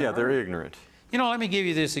they haven't. Yeah, they're heard. ignorant. You know, let me give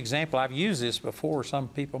you this example. I've used this before. Some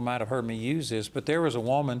people might have heard me use this, but there was a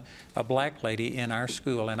woman, a black lady in our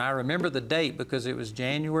school, and I remember the date because it was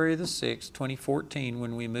January the 6th, 2014,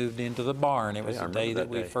 when we moved into the barn. It was the day that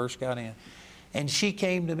we first got in. And she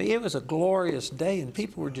came to me. It was a glorious day, and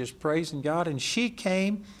people were just praising God. And she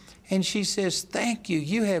came, and she says, thank you.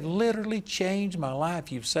 You have literally changed my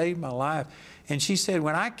life. You've saved my life. And she said,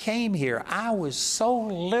 when I came here, I was so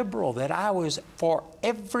liberal that I was for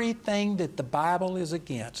everything that the Bible is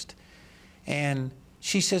against. And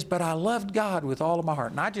she says, but I loved God with all of my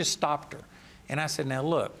heart. And I just stopped her. And I said, now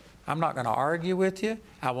look, I'm not going to argue with you.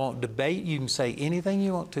 I won't debate. You can say anything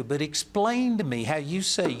you want to, but explain to me how you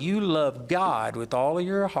say you love God with all of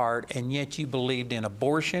your heart, and yet you believed in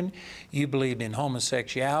abortion, you believed in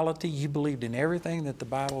homosexuality, you believed in everything that the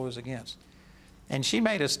Bible was against. And she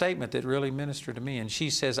made a statement that really ministered to me. And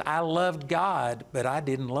she says, I loved God, but I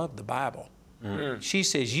didn't love the Bible. She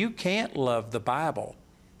says, you can't love the Bible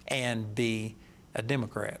and be a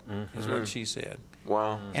Democrat, is what she said.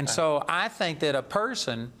 Wow. And so I think that a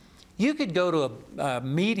person, you could go to a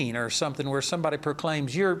meeting or something where somebody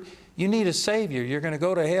proclaims you need a Savior, you're going to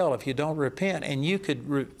go to hell if you don't repent, and you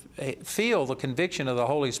could feel the conviction of the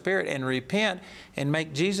Holy Spirit and repent and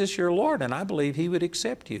make Jesus your Lord, and I believe He would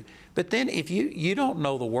accept you. But then if you don't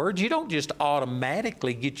know the words, you don't just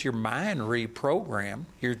automatically get your mind reprogrammed.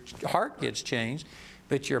 Your heart gets changed,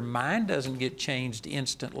 but your mind doesn't get changed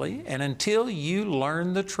instantly. And until you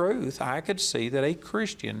learn the truth, I could see that a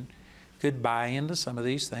Christian could buy into some of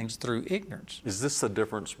these things through ignorance. Is this the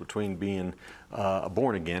difference between being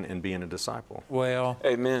born again and being a disciple? Well,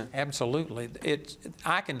 Amen. Absolutely.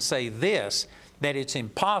 I can say this, that it's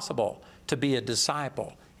impossible to be a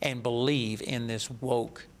disciple and believe in this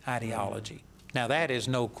woke ideology. Now, that is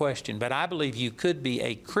no question, but I believe you could be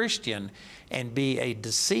a Christian and be a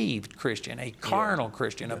deceived Christian, a carnal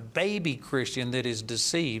Christian, a baby Christian that is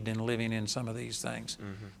deceived and living in some of these things.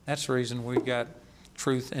 That's the reason we've got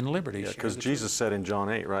truth and liberty. Because Jesus said in John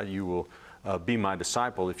 8, right, you will be my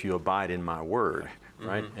disciple if you abide in my word,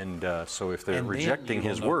 right? And so if they're And then rejecting you will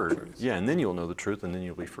His know the word, truth. and then you'll know the truth, and then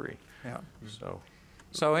you'll be free. Yeah.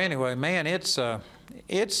 So, anyway, man, it's a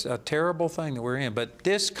terrible thing that we're in. But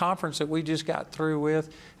this conference that we just got through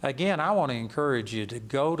with, again, I want to encourage you to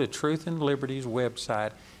go to Truth and Liberty's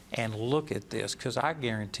website and look at this, because I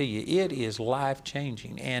guarantee you it is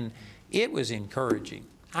life-changing, and it was encouraging.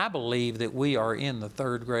 I believe that we are in the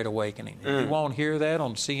third great awakening. You won't hear that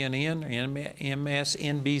on CNN,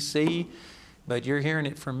 MSNBC, but you're hearing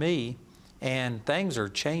it from me. And things are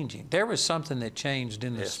changing. There was something that changed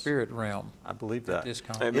in the spirit realm. I believe that. This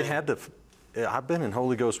conference. It had I've been in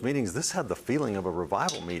Holy Ghost meetings. This had the feeling of a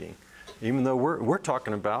revival meeting, even though we're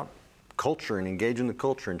talking about culture and engaging the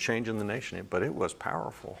culture and changing the nation. But it was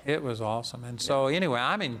powerful. It was awesome. And so anyway,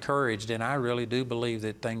 I'm encouraged, and I really do believe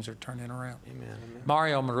that things are turning around. Amen.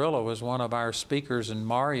 Mario Murillo was one of our speakers, and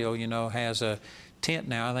Mario, has a tent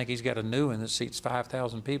now. I think he's got a new one that seats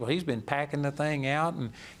 5,000 people. He's been packing the thing out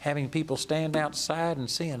and having people stand outside and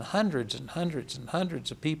seeing hundreds and hundreds and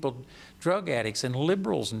hundreds of people, drug addicts and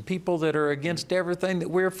liberals and people that are against everything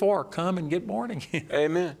that we're for, come and get born again.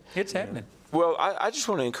 Amen. It's happening. Well, I just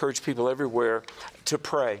want to encourage people everywhere to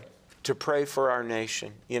pray for our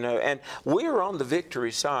nation, and we're on the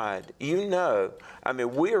victory side.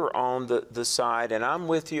 We're on the side, and I'm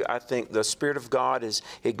with you. I think the Spirit of God is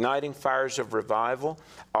igniting fires of revival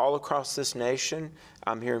all across this nation.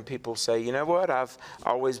 I'm hearing people say, you know what, I've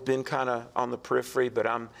always been kind of on the periphery, but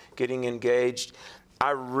I'm getting engaged. I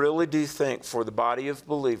really do think for the body of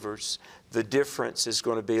believers, the difference is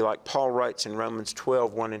going to be like Paul writes in Romans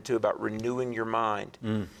 12, 1 and 2 about renewing your mind.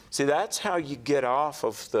 See, that's how you get off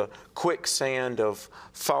of the quicksand of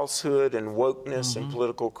falsehood and wokeness and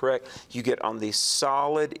political correct. You get on the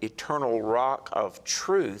solid, eternal rock of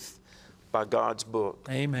truth by God's book.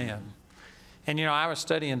 Amen. And I was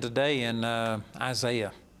studying today in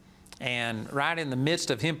Isaiah, and right in the midst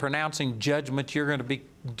of him pronouncing judgment, you're going to be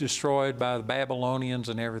destroyed by the Babylonians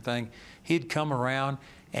and everything, he'd come around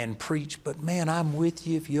and preach, but man, I'm with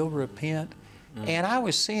you if you'll repent. And I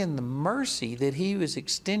was seeing the mercy that he was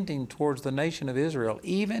extending towards the nation of Israel,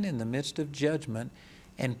 even in the midst of judgment,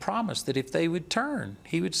 and promised that if they would turn,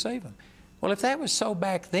 he would save them. Well, if that was so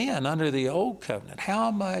back then under the old covenant,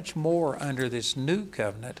 how much more under this new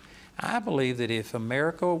covenant? I believe that if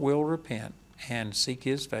America will repent and seek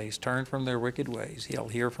His face, turn from their wicked ways, He'll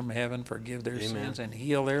hear from heaven, forgive their sins, and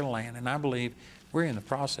heal their land. And I believe we're in the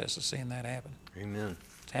process of seeing that happen. Amen.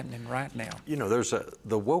 It's happening right now. There's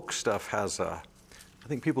the woke stuff has I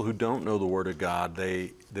think people who don't know the Word of God,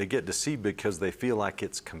 they get deceived because they feel like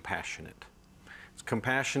it's compassionate. It's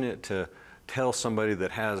compassionate to tell somebody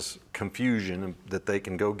that has confusion that they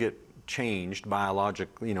can go get changed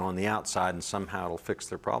biologically, on the outside, and somehow it'll fix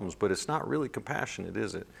their problems. But it's not really compassionate,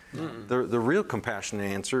 is it? The real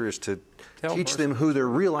compassionate answer is to teach them who their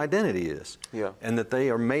real identity is, and that they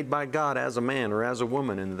are made by God as a man or as a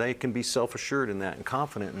woman, and they can be self-assured in that and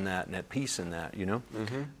confident in that and at peace in that,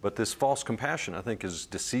 But this false compassion, I think, is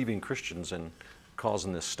deceiving Christians and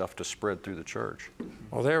causing this stuff to spread through the church.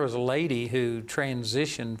 Well, there was a lady who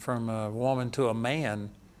transitioned from a woman to a man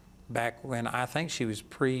back when I think she was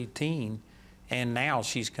pre-teen, and now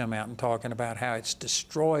she's come out and talking about how it's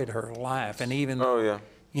destroyed her life. And even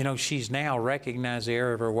she's now recognized the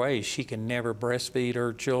error of her ways. She can never breastfeed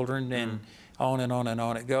her children, and on and on and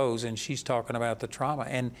on it goes. And she's talking about the trauma.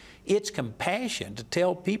 And it's compassion to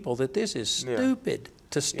tell people that this is stupid.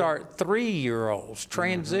 to start 3-year-olds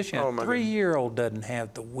transition. Oh, A my 3-year-old doesn't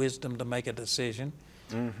have the wisdom to make a decision.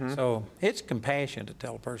 So it's compassion to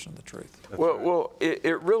tell a person the truth. Well,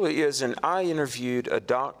 it really is. And I interviewed a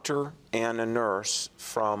doctor and a nurse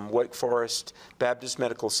from Wake Forest Baptist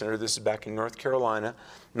Medical Center. This is back in North Carolina.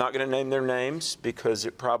 Not going to name their names because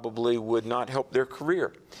it probably would not help their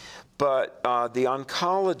career. But the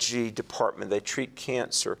oncology department, they treat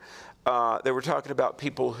cancer. They were talking about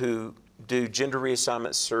people who do gender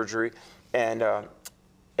reassignment surgery and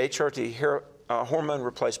HRT, hormone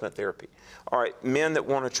replacement therapy. All right, men that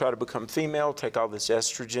want to try to become female, take all this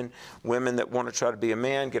estrogen. Women that want to try to be a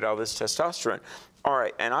man, get all this testosterone. All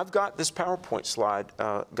right, and I've got this PowerPoint slide,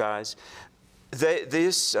 guys.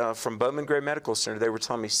 From Bowman Gray Medical Center, they were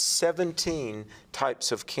telling me 17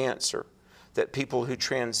 types of cancer that people who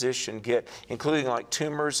transition get, including like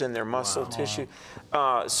tumors in their muscle tissue,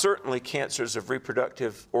 certainly cancers of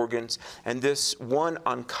reproductive organs. And this one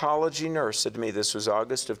oncology nurse said to me, this was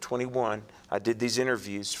August of 21, I did these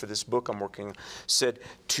interviews for this book I'm working on, said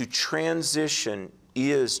to transition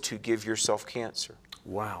is to give yourself cancer.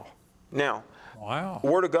 Wow. Now, Wow.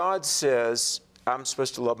 Word of God says I'm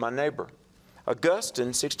supposed to love my neighbor. Augustine,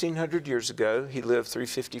 1600 years ago, he lived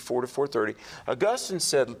 354 to 430. Augustine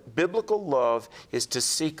said biblical love is to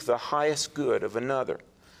seek the highest good of another,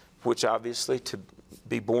 which obviously to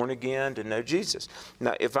be born again, to know Jesus.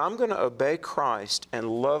 Now, if I'm going to obey Christ and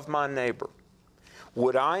love my neighbor,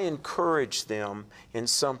 would I encourage them in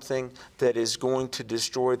something that is going to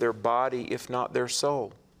destroy their body, if not their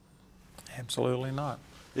soul? Absolutely not.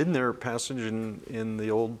 Isn't there a passage in the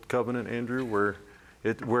Old Covenant, Andrew, where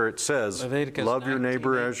it says, Leviticus love your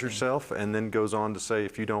neighbor 19:18. as yourself, and then goes on to say,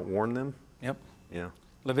 if you don't warn them? Yep. Yeah.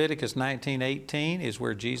 Leviticus 19:18 is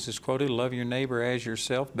where Jesus quoted, love your neighbor as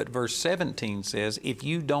yourself. But verse 17 says, if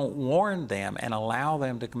you don't warn them and allow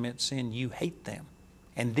them to commit sin, you hate them.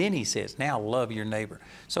 And then he says, now love your neighbor.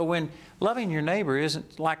 So when loving your neighbor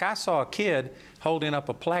isn't, like I saw a kid holding up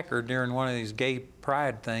a placard during one of these gay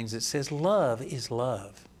pride things that says, love is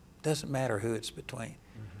love. Doesn't matter who it's between.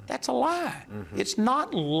 That's a lie. It's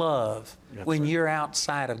not love when you're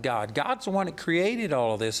outside of God. God's the one that created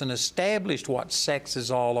all of this and established what sex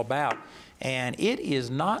is all about. And it is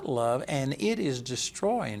not love, and it is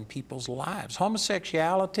destroying people's lives.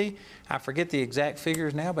 Homosexuality, I forget the exact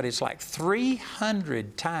figures now, but it's like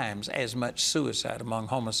 300 times as much suicide among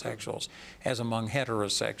homosexuals as among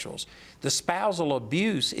heterosexuals. The spousal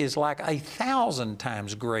abuse is like 1,000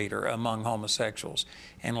 times greater among homosexuals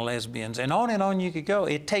and lesbians. And on you could go.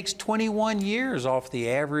 It takes 21 years off the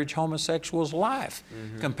average homosexual's life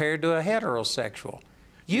compared to a heterosexual.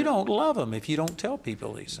 You don't love them if you don't tell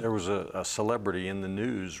people these things. There was a celebrity in the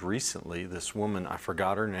news recently, this woman, I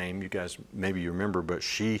forgot her name, you guys, maybe you remember, but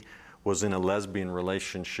she was in a lesbian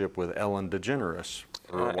relationship with Ellen DeGeneres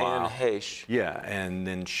for a while. Anne Heche. Yeah, and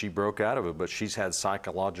then she broke out of it, but she's had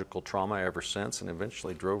psychological trauma ever since and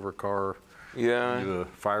eventually drove her car into a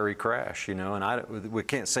fiery crash, you know, and we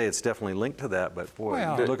can't say it's definitely linked to that, but boy,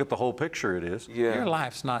 Well, look at the whole picture it is. Yeah. Your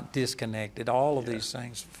life's not disconnected. All of these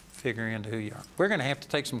things figure into who you are. We're going to have to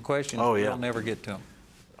take some questions. Oh, yeah. We'll never get to them.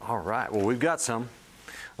 All right, well, we've got some.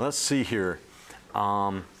 Let's see here.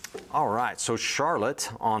 All right, so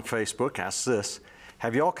Charlotte on Facebook asks this,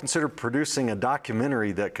 have you all considered producing a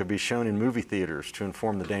documentary that could be shown in movie theaters to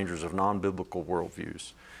inform the dangers of non-biblical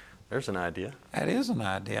worldviews? There's an idea. That is an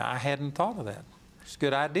idea. I hadn't thought of that. It's a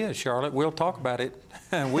good idea, Charlotte. We'll talk about it.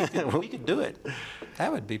 we could do it. That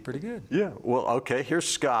would be pretty good. Yeah, well, okay, here's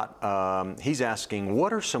Scott. He's asking,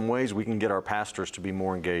 what are some ways we can get our pastors to be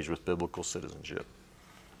more engaged with biblical citizenship?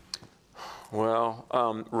 Well,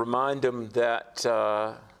 remind them that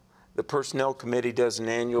the Personnel Committee does an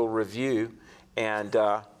annual review, and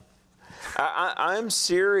I'm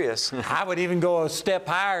serious. I would even go a step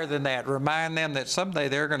higher than that. Remind them that someday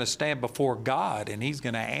they're going to stand before God, and He's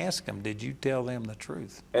going to ask them, did you tell them the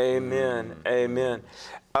truth? Amen. Amen.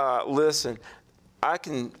 Listen, I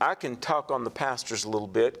can talk on the pastors a little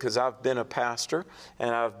bit because I've been a pastor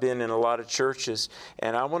and I've been in a lot of churches,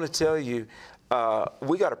 and I want to tell you,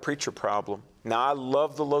 we got a preacher problem. Now, I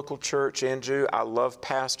love the local church, Andrew. I love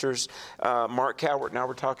pastors. Mark Cowart and I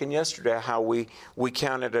were talking yesterday how we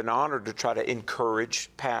count it an honor to try to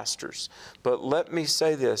encourage pastors. But let me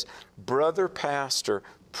say this, brother pastor,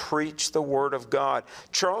 preach the Word of God.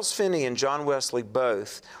 Charles Finney and John Wesley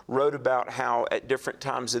both wrote about how at different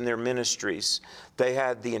times in their ministries, they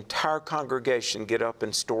had the entire congregation get up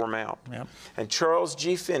and storm out. Yep. And Charles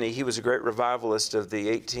G. Finney, he was a great revivalist of the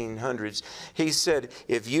 1800s, he said,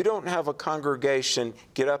 if you don't have a congregation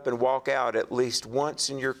get up and walk out at least once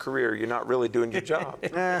in your career, you're not really doing your job.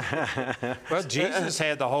 Well, Jesus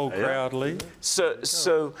had the whole crowd leave.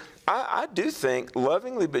 So I do think,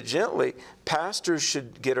 lovingly but gently, pastors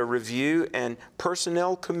should get a review, and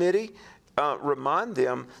personnel committee remind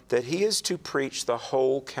them that he is to preach the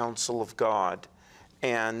whole counsel of God.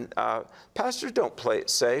 And pastors, don't play it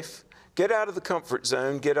safe. Get out of the comfort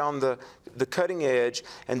zone, get on the cutting edge,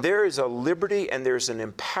 and there is a liberty and there's an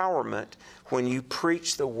empowerment when you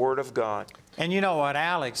preach the Word of God. And you know what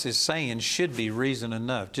Alex is saying should be reason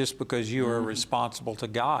enough, just because you are responsible to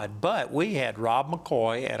God. But we had Rob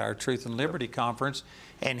McCoy at our Truth and Liberty conference,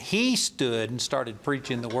 and he stood and started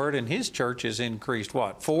preaching the Word, and his church has increased,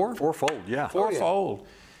 what, Fourfold, yeah. Fourfold.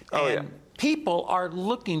 Oh, yeah. And people are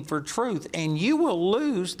looking for truth, and you will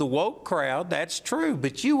lose the woke crowd, that's true,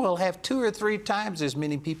 but you will have 2 or 3 times as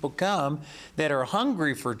many people come that are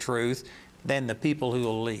hungry for truth than the people who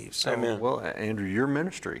will leave. So, Amen. Well, Andrew, your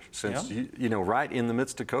ministry, since, you know, right in the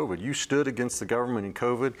midst of COVID, you stood against the government in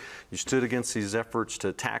COVID, you stood against these efforts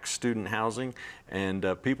to tax student housing, and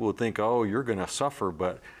people would think, oh, you're going to suffer,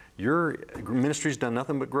 but your ministry's done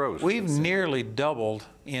nothing but grows. we've nearly doubled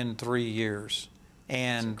in 3 years,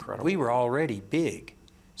 and we were already big.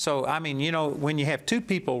 So, I mean, you know, when you have 2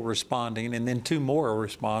 people responding and then 2 more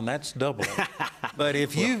respond, that's doubling. But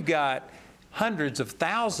if you've got hundreds of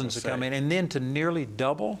thousands to come in, and then to nearly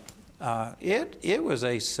double, it was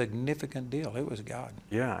a significant deal. It was God.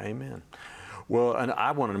 Yeah, amen. Well, and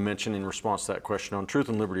I wanted to mention in response to that question, on Truth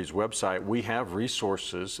and Liberty's website, we have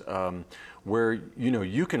resources where, you know,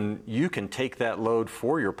 you can take that load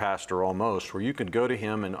for your pastor almost, where you can go to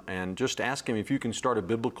him and just ask him if you can start a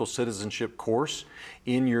biblical citizenship course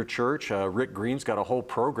in your church. Rick Green's got a whole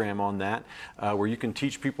program on that where you can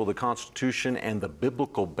teach people the Constitution and the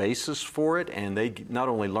biblical basis for it, and they not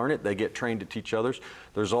only learn it, they get trained to teach others.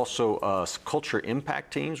 There's also culture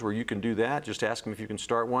impact teams where you can do that. Just ask them if you can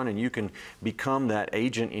start one, and you can become that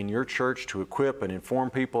agent in your church to equip and inform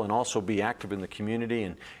people and also be active in the community.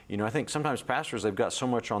 And, you know, I think sometimes pastors, they've got so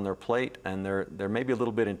much on their plate and they're maybe a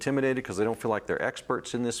little bit intimidated because they don't feel like they're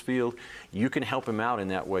experts in this field. You can help them out in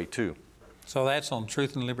that way too. So that's on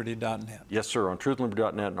truthandliberty.net. Yes, sir, on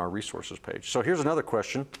truthandliberty.net and our resources page. So here's another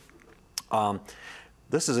question.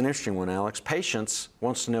 This is an interesting one, Alex. Patience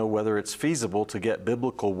wants to know whether it's feasible to get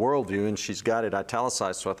biblical worldview, and she's got it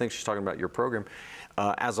italicized, so I think she's talking about your program,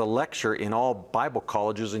 as a lecture in all Bible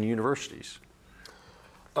colleges and universities.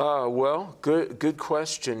 Well, good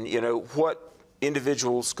question. You know, what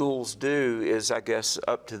individual schools do is, I guess,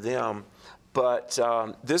 up to them. But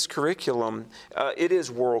this curriculum, it is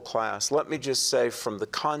world class. Let me just say, from the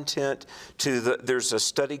content to there's a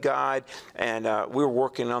study guide, and we're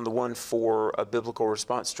working on the one for a biblical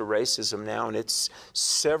response to racism now, and it's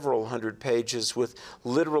several hundred pages with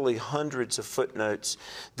literally hundreds of footnotes.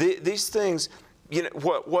 These things, you know,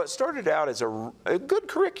 what started out as a good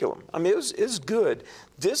curriculum, I mean, it was good.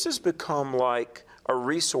 This has become like a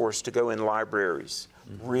resource to go in libraries,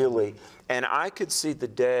 really. And I could see the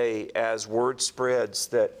day as word spreads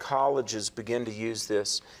that colleges begin to use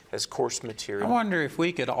this as course material. I wonder if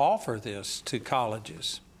we could offer this to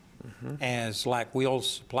colleges as like we'll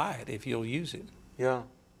supply it if you'll use it. Yeah.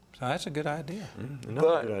 So that's a good idea.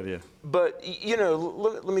 Another good idea. But, you know,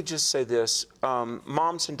 let me just say this.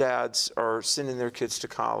 Moms and dads are sending their kids to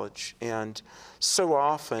college, and so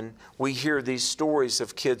often we hear these stories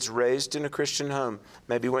of kids raised in a Christian home,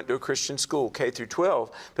 maybe went to a Christian school, K through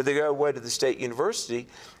 12, but they go away to the state university.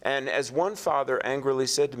 And as one father angrily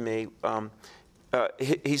said to me,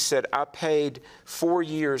 he said, I paid 4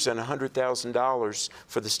 years and $100,000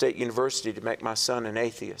 for the state university to make my son an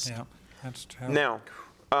atheist. Yeah, that's terrible. Now,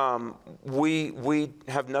 we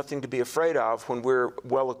have nothing to be afraid of when we're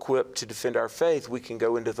well equipped to defend our faith. We can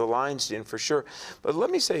go into the lion's den for sure. But let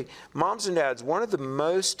me say, moms and dads, one of the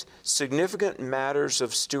most significant matters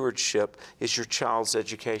of stewardship is your child's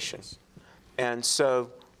education. And so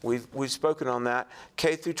we've spoken on that.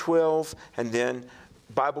 K through 12, and then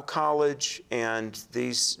Bible college and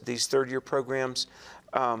these third-year programs.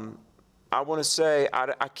 I want to say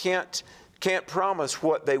I can't promise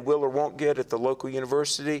what they will or won't get at the local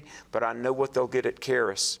university, but I know what they'll get at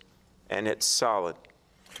Charis, and it's solid.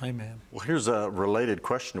 Amen. Well, here's a related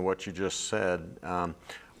question to what you just said.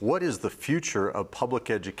 What is the future of public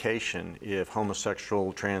education if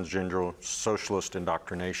homosexual, transgender, socialist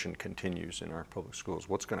indoctrination continues in our public schools?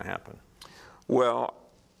 What's going to happen? Well,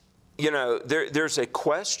 you know, there's a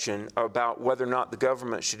question about whether or not the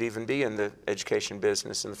government should even be in the education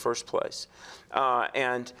business in the first place.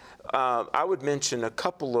 I would mention a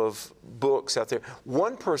couple of books out there.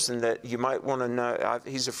 One person that you might want to know,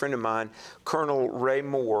 he's a friend of mine, Colonel Ray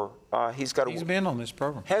Moore. He's been on this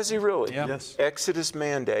program. Has he really? Yeah. Yes. Exodus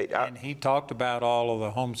Mandate. And he talked about all of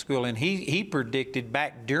the homeschooling. He predicted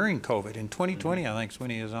back during COVID, in 2020, I think is when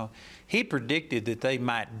he was on, he predicted that they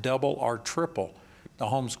might double or triple the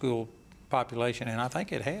homeschool population, and I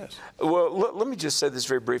think it has. Well, let me just say this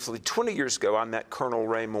very briefly. 20 years ago, I met Colonel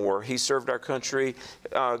Ray Moore. He served our country,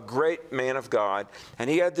 great man of God, and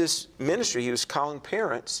he had this ministry. He was calling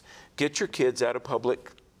parents, get your kids out of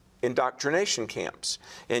public indoctrination camps.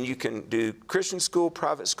 And you can do Christian school,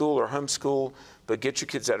 private school, or homeschool, but get your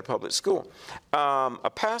kids out of public school.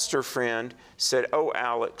 A pastor friend said, oh,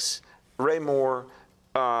 Alex, Ray Moore,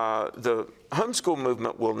 the homeschool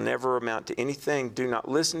movement will never amount to anything. Do not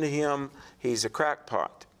listen to him. He's a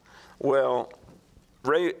crackpot. Well,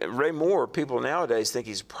 Ray Moore, people nowadays think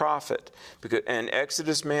he's a prophet. And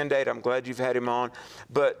Exodus Mandate, I'm glad you've had him on.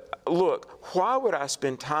 But look, why would I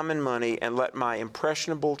spend time and money and let my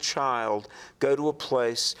impressionable child go to a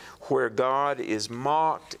place where God is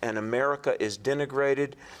mocked and America is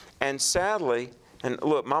denigrated? And sadly, and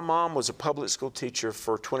look, my mom was a public school teacher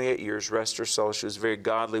for 28 years, rest her soul. She was a very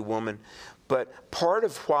godly woman. But part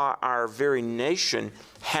of why our very nation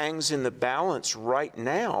hangs in the balance right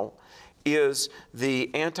now is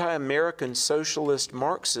the anti-American socialist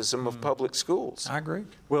Marxism of public schools. I agree.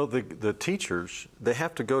 Well, the teachers, they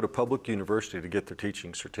have to go to public university to get their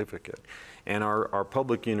teaching certificate. And our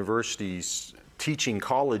public universities, teaching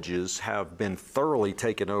colleges have been thoroughly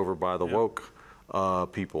taken over by the woke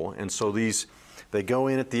people. And so they go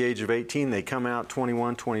in at the age of 18, they come out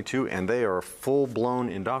 21, 22, and they are full-blown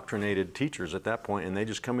indoctrinated teachers at that point, and they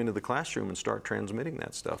just come into the classroom and start transmitting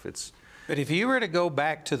that stuff. But if you were to go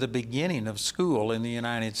back to the beginning of school in the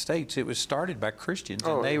United States, it was started by Christians,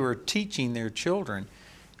 and they were teaching their children.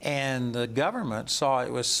 And the government saw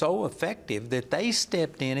it was so effective that they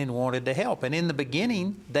stepped in and wanted to help. And in the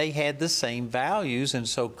beginning, they had the same values, and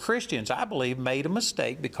so Christians, I believe, made a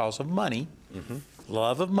mistake because of money.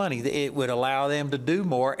 Love of money. It would allow them to do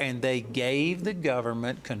more, and they gave the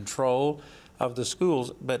government control of the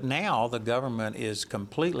schools. But now the government is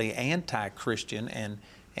completely anti-Christian and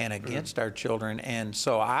against our children. And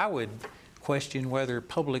so I would question whether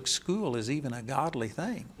public school is even a godly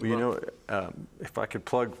thing. Well, you know, if I could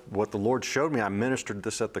plug what the Lord showed me, I ministered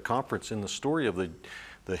this at the conference in the story of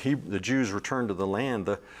the Jews returned to the land.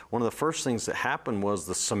 One of the first things that happened was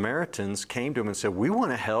the Samaritans came to him and said, we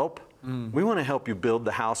want to help. We want to help you build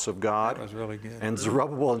the house of God. That was really good. And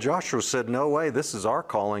Zerubbabel and Joshua said, no way, this is our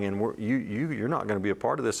calling, and you're not going to be a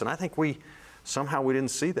part of this. And I think somehow we didn't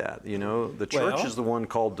see that. You know, the church is the one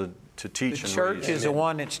called to teach and raise. The church is the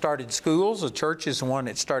one that started schools. The church is the one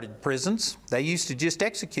that started prisons. They used to just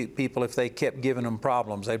execute people if they kept giving them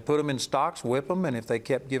problems. They'd put them in stocks, whip them, and if they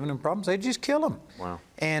kept giving them problems, they'd just kill them. Wow.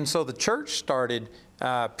 And so the church started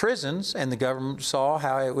prisons, and the government saw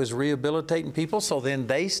how it was rehabilitating people, so then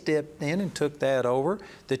they stepped in and took that over.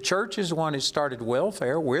 The church is the one that started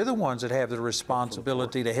welfare. We're the ones that have the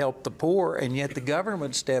responsibility to help the poor, and yet the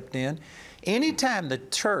government stepped in. Anytime the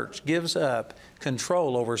church gives up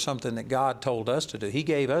control over something that God told us to do, He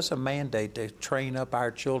gave us a mandate to train up our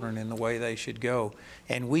children in the way they should go,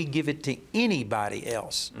 and we give it to anybody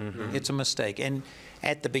else. It's a mistake. And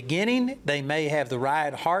at the beginning, they may have the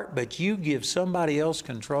right heart, but you give somebody else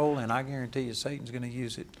control, and I guarantee you Satan's going to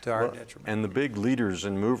use it to our detriment. And the big leaders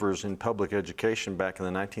and movers in public education back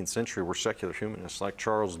in the 19th century were secular humanists like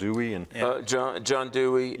Charles Dewey and John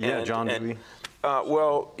Dewey. John Dewey.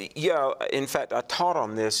 Well, yeah, in fact, I taught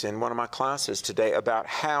on this in one of my classes today about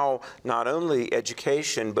how not only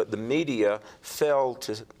education, but the media fell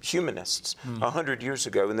to humanists 100 years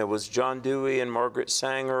ago. And there was John Dewey and Margaret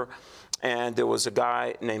Sanger, and there was a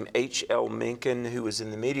guy named H.L. Mencken who was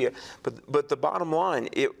in the media. But the bottom line,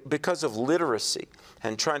 because of literacy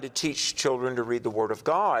and trying to teach children to read the Word of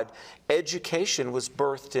God, education was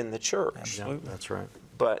birthed in the church. Absolutely. That's right.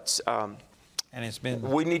 But And it's been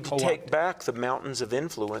we need to take co-opted. back the mountains of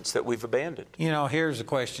influence that we've abandoned. You know, here's a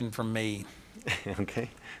question from me Okay.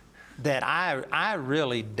 that I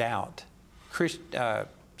really doubt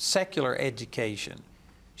secular education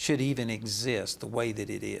should even exist the way that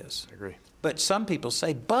it is. I agree. But some people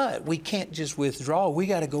say, but we can't just withdraw. We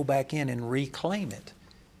got to go back in and reclaim it.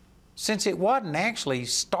 Since it wasn't actually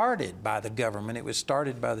started by the government, it was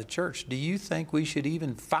started by the church, do you think we should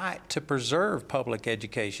even fight to preserve public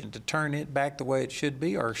education, to turn it back the way it should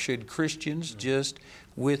be, or should Christians just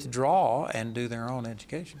withdraw and do their own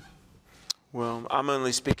education? Well, I'm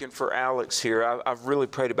only speaking for Alex here. I've really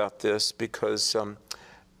prayed about this because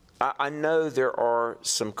I know there are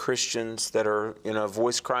some Christians that are, a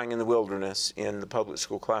voice crying in the wilderness in the public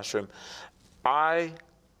school classroom. I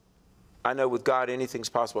know with God anything's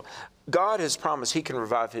possible. God has promised He can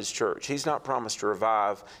revive His church. He's not promised to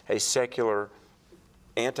revive a secular,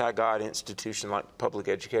 anti-God institution like public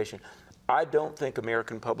education. I don't think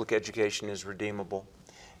American public education is redeemable.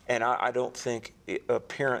 And I don't think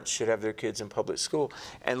parents should have their kids in public school.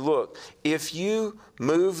 And look, if you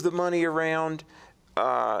move the money around,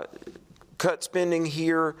 cut spending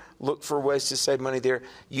here, look for ways to save money there,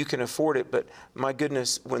 you can afford it. But my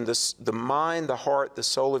goodness, when the mind, the heart, the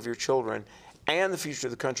soul of your children and the future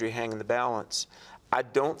of the country hang in the balance, I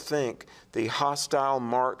don't think the hostile,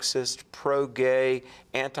 Marxist, pro-gay,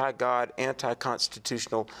 anti-God,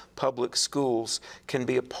 anti-constitutional public schools can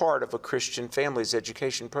be a part of a Christian family's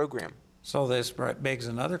education program. So this begs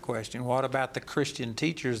another question. What about the Christian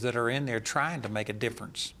teachers that are in there trying to make a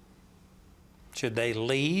difference? Should they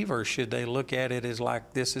leave, or should they look at it as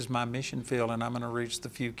like, this is my mission field and I'm going to reach the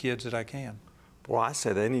few kids that I can? Well, I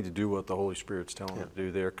say they need to do what the Holy Spirit's telling them to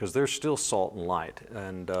do there, because they're still salt and light,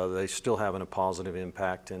 and they still having a positive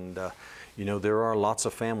impact. And there are lots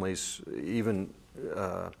of families, even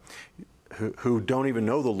who don't even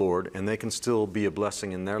know the Lord, and they can still be a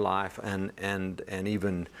blessing in their life. And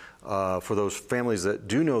even for those families that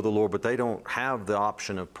do know the Lord, but they don't have the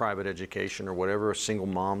option of private education or whatever, single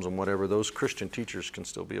moms and whatever, those Christian teachers can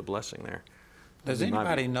still be a blessing there. Does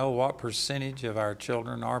anybody know what percentage of our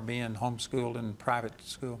children are being homeschooled in private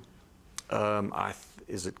school?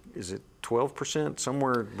 Is it 12%?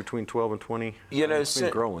 Somewhere between 12 and 20. It's been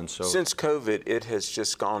growing. So since COVID, it has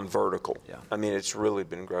just gone vertical. Yeah. I mean, it's really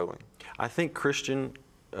been growing. I think Christian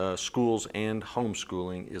schools and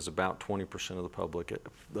homeschooling is about 20% of the public,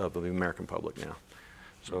 of the American public now.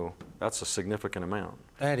 So that's a significant amount.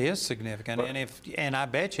 That is significant. And I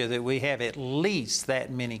bet you that we have at least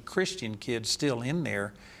that many Christian kids still in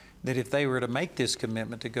there, that if they were to make this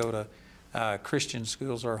commitment to go to Christian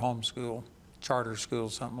schools or homeschool, charter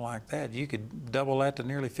schools, something like that, you could double that to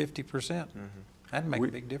nearly 50%. That'd make a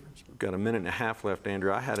big difference. We've got a minute and a half left,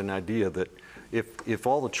 Andrew. I had an idea that if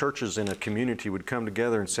all the churches in a community would come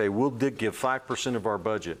together and say, we'll give 5% of our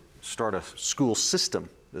budget, start a school system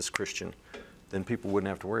that's Christian, then people wouldn't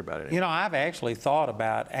have to worry about it anymore. I've actually thought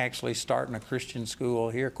about starting a Christian school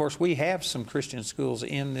here. Of course, we have some Christian schools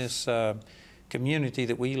in this community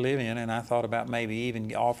that we live in, and I thought about maybe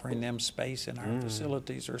even offering them space in our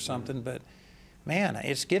facilities or something. But man,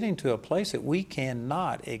 it's getting to a place that we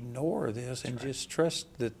cannot ignore this and just trust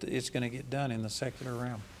that it's going to get done in the secular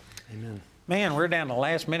realm. Amen. Man, we're down to the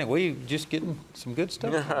last minute. We're just getting some good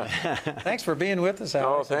stuff. Thanks for being with us,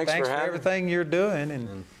 Alex. Thanks for everything you're doing.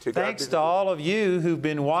 And thanks to all of you who've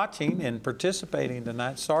been watching and participating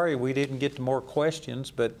tonight. Sorry we didn't get to more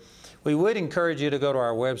questions, but we would encourage you to go to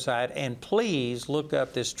our website and please look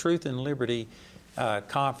up this Truth and Liberty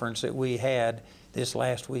conference that we had this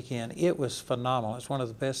last weekend. It was phenomenal. It's one of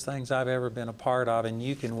the best things I've ever been a part of, and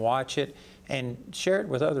you can watch it and share it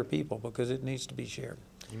with other people because it needs to be shared.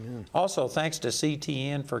 Amen. Also, thanks to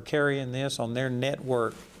CTN for carrying this on their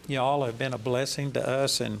network. You all have been a blessing to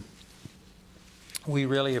us, and we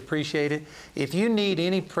really appreciate it. If you need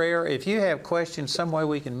any prayer, if you have questions, some way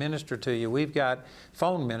we can minister to you, we've got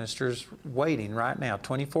phone ministers waiting right now,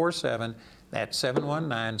 24/7. That's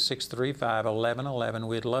 719-635-1111.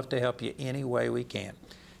 We'd love to help you any way we can.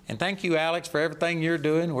 And thank you, Alex, for everything you're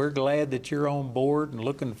doing. We're glad that you're on board and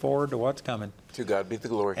looking forward to what's coming. To God be the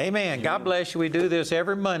glory. Amen. God bless you. We do this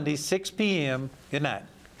every Monday, 6 p.m. Good night.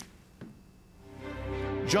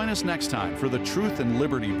 Join us next time for the Truth and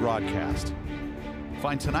Liberty broadcast.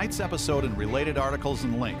 Find tonight's episode and related articles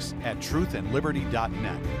and links at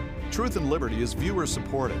truthandliberty.net. Truth and Liberty is viewer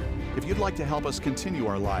supported. If you'd like to help us continue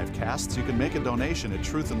our live casts, you can make a donation at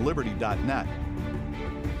truthandliberty.net